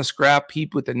was on the scrap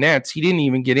heap with the Nets, he didn't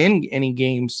even get in any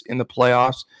games in the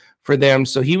playoffs for them.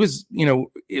 So he was, you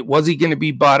know, was he going to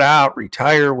be bought out,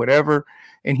 retire, whatever?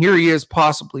 And here he is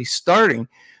possibly starting.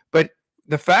 But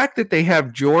the fact that they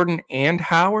have Jordan and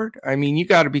Howard, I mean, you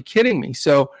got to be kidding me.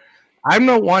 So I'm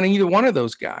not wanting either one of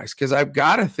those guys because I've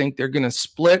got to think they're going to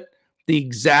split the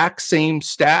exact same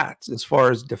stats as far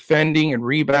as defending and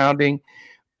rebounding.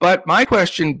 But my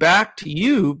question back to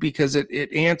you, because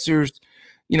it answers,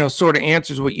 you know, sort of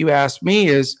answers what you asked me,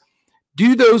 is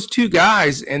do those two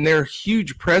guys and their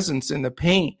huge presence in the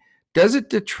paint, does it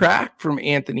detract from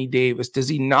Anthony Davis? Does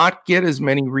he not get as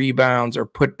many rebounds or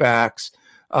putbacks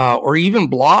or even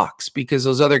blocks because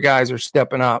those other guys are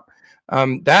stepping up?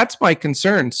 That's my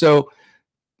concern. So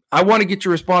I want to get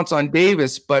your response on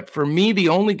Davis, but for me, the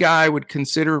only guy I would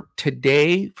consider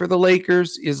today for the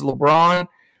Lakers is LeBron.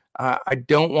 I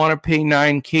don't want to pay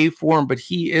 $9K for him, but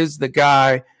he is the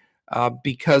guy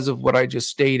because of what I just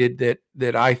stated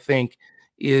that I think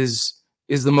is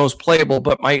the most playable.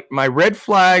 But my red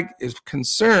flag is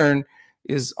concern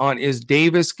is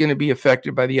Davis going to be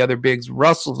affected by the other bigs?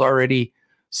 Russell's already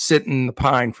sitting in the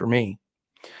pine for me.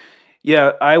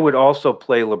 Yeah, I would also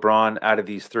play LeBron out of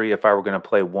these three if I were going to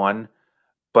play one.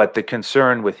 But the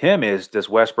concern with him is, does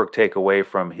Westbrook take away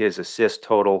from his assist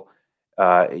total,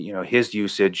 you know, his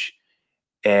usage?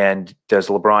 And does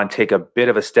LeBron take a bit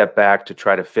of a step back to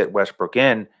try to fit Westbrook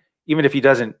in? Even if he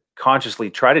doesn't consciously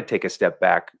try to take a step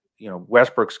back, you know,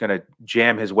 Westbrook's going to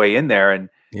jam his way in there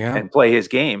and play his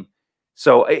game.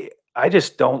 So I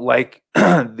just don't like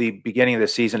the beginning of the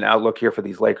season outlook here for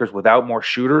these Lakers without more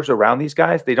shooters around these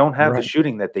guys. They don't have the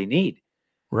shooting that they need.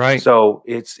 Right. So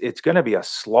it's going to be a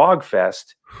slog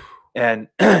fest. And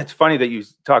it's funny that you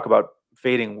talk about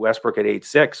fading Westbrook at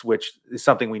 8.6, which is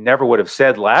something we never would have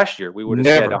said last year. We would have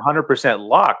said 100%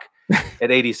 lock at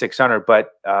 8,600, but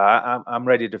I'm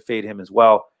ready to fade him as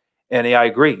well. And yeah, I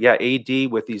agree. Yeah,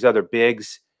 AD with these other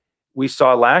bigs, we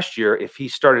saw last year, if he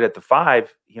started at the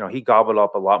 5, you know, he gobbled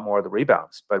up a lot more of the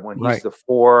rebounds. But when he's the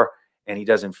 4 and he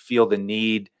doesn't feel the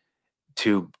need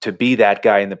to be that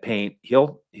guy in the paint,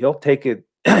 he'll take it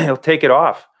he'll take it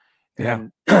off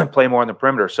and play more on the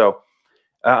perimeter. So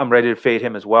I'm ready to fade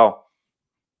him as well.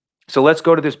 So let's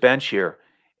go to this bench here,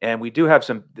 and we do have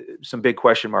some big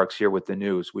question marks here with the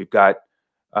news. We've got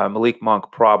Malik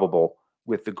Monk probable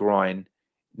with the groin.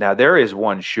 Now, there is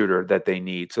one shooter that they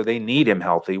need, so they need him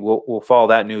healthy. We'll follow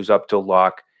that news up till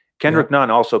lock. Kendrick Nunn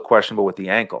also questionable with the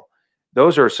ankle.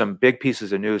 Those are some big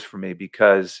pieces of news for me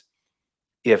because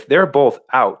if they're both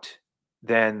out,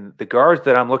 then the guards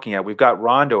that I'm looking at, we've got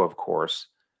Rondo, of course,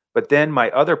 but then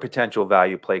my other potential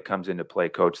value play comes into play,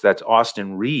 Coach. That's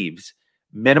Austin Reeves.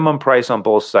 Minimum price on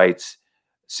both sites,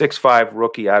 6'5"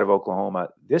 rookie out of Oklahoma.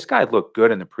 This guy looked good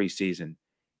in the preseason.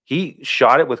 He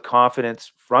shot it with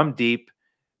confidence from deep,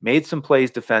 made some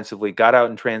plays defensively, got out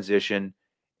in transition,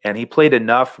 and he played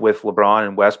enough with LeBron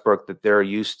and Westbrook that they're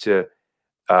used to,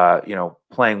 you know,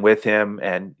 playing with him.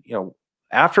 And, you know,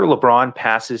 after LeBron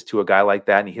passes to a guy like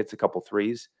that and he hits a couple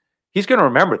threes, he's going to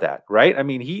remember that, right? I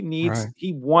mean,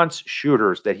 he wants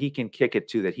shooters that he can kick it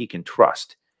to, that he can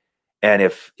trust. And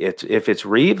if it's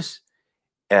Reeves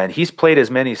and he's played as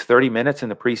many as 30 minutes in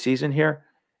the preseason here,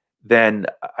 then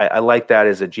I like that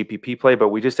as a GPP play, but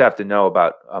we just have to know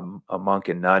about a Monk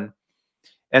and Nunn.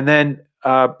 And then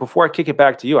before I kick it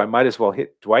back to you, I might as well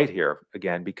hit Dwight here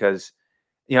again because,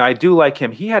 you know, I do like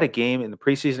him. He had a game in the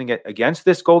preseason against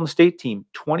this Golden State team,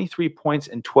 23 points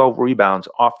and 12 rebounds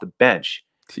off the bench.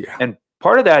 Yeah. And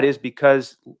part of that is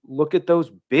because look at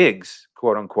those bigs,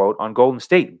 quote unquote, on Golden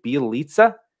State.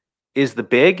 Bielitsa is the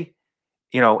big,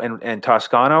 you know, and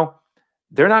Toscano.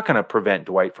 They're not going to prevent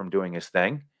Dwight from doing his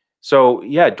thing. So,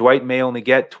 yeah, Dwight may only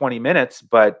get 20 minutes,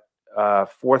 but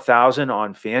 4,000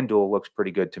 on FanDuel looks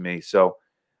pretty good to me. So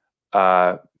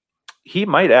he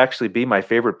might actually be my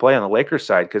favorite play on the Lakers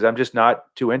side because I'm just not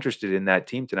too interested in that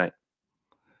team tonight.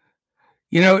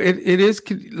 You know, it is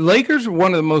Lakers are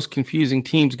one of the most confusing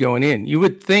teams going in. You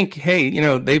would think, hey, you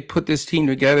know, they put this team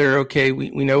together. Okay,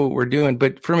 we know what we're doing.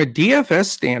 But from a DFS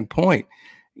standpoint,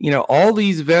 you know, all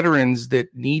these veterans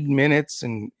that need minutes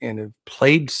and have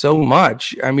played so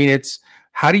much. I mean, it's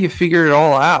how do you figure it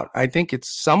all out? I think it's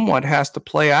somewhat has to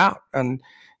play out. And,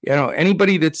 you know,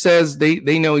 anybody that says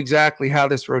they know exactly how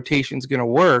this rotation is going to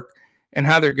work and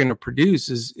how they're going to produce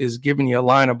is giving you a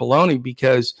line of baloney,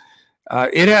 because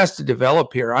it has to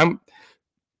develop here. I'm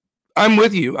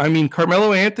with you. I mean,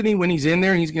 Carmelo Anthony, when he's in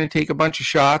there, he's going to take a bunch of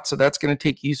shots, so that's going to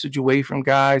take usage away from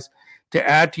guys. To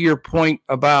add to your point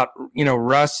about,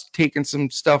 Russ taking some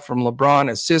stuff from LeBron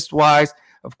assist-wise,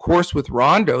 of course, with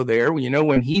Rondo there,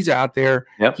 when he's out there,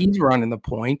 Yep. He's running the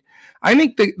point. I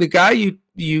think the guy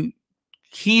you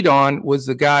keyed on was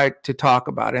the guy to talk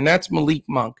about, and that's Malik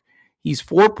Monk. He's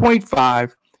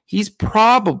 4.5. He's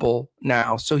probable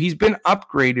now, so he's been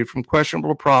upgraded from questionable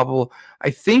to probable.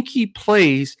 I think he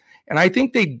plays, and I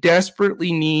think they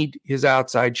desperately need his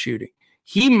outside shooting.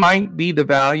 He might be the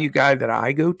value guy that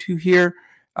I go to here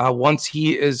once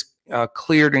he is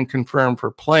cleared and confirmed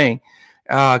for playing.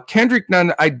 Kendrick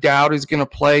Nunn, I doubt is going to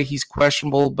play. He's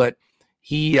questionable, but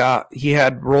he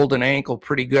had rolled an ankle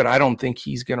pretty good. I don't think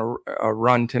he's going to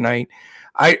run tonight.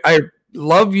 I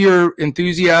love your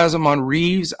enthusiasm on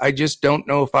Reeves. I just don't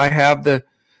know if I have the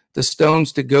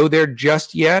stones to go there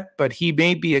just yet, but he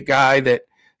may be a guy that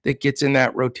gets in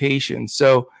that rotation.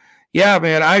 So, yeah,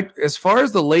 man, as far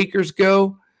as the Lakers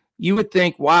go, you would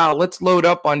think, wow, let's load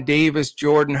up on Davis,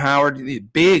 Jordan, Howard, the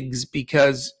bigs,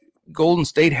 because Golden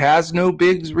State has no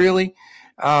bigs really.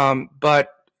 But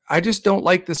I just don't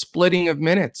like the splitting of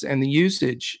minutes and the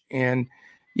usage. And,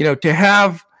 to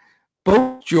have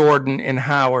both Jordan and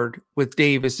Howard with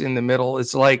Davis in the middle,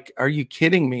 it's like, are you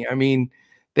kidding me? I mean,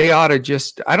 they ought to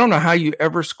just, I don't know how you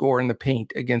ever score in the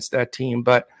paint against that team,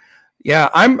 but yeah,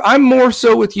 I'm more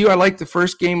so with you. I like the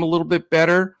first game a little bit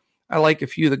better. I like a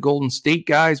few of the Golden State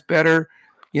guys better.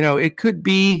 It could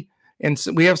be, and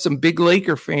so we have some big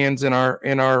Laker fans in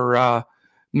our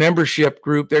membership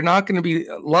group. They're not going to be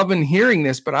loving hearing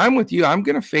this, but I'm with you. I'm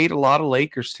going to fade a lot of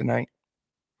Lakers tonight.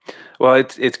 Well,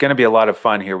 it's going to be a lot of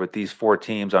fun here with these four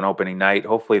teams on opening night.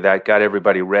 Hopefully that got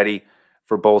everybody ready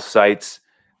for both sites.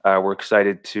 We're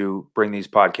excited to bring these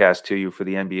podcasts to you for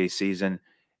the NBA season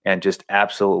and just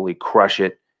absolutely crush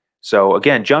it. So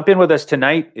again, jump in with us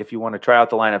tonight if you want to try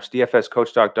out the lineups.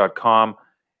 DFSCoachTalk.com.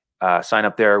 Sign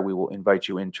up there. We will invite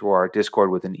you into our Discord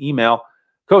with an email.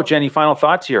 Coach, any final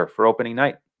thoughts here for opening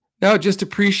night? No, just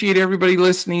appreciate everybody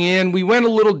listening in. We went a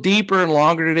little deeper and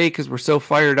longer today because we're so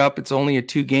fired up. It's only a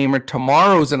 2-gamer.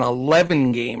 Tomorrow's an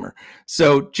 11-gamer.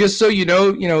 So just so you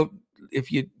know,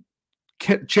 if you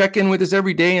check in with us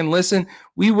every day and listen,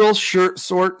 we will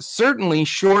certainly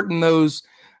shorten those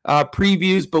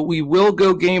previews, but we will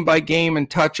go game by game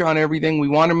and touch on everything. We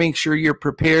want to make sure you're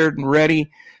prepared and ready.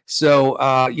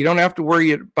 So you don't have to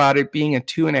worry about it being a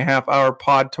 2.5-hour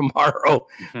pod tomorrow,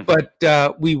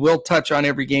 but we will touch on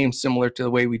every game similar to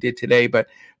the way we did today. But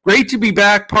great to be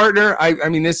back, partner. I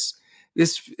mean, this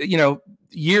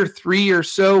year 3 or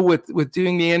so with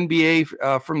doing the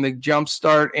NBA from the jump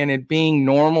start and it being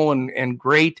normal and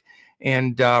great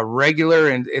and regular,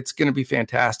 and it's going to be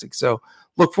fantastic. So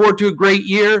look forward to a great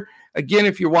year. Again,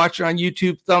 if you're watching on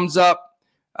YouTube, thumbs up.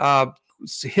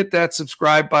 Hit that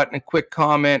subscribe button, a quick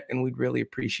comment, and we'd really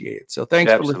appreciate it. So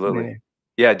thanks for listening.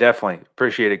 Yeah, definitely.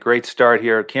 Appreciate it. Great start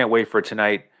here. Can't wait for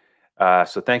tonight.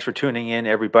 So thanks for tuning in,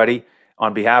 everybody.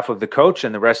 On behalf of the coach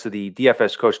and the rest of the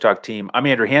DFS Coach Talk team, I'm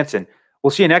Andrew Hansen.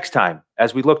 We'll see you next time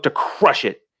as we look to crush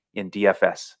it in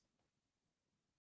DFS.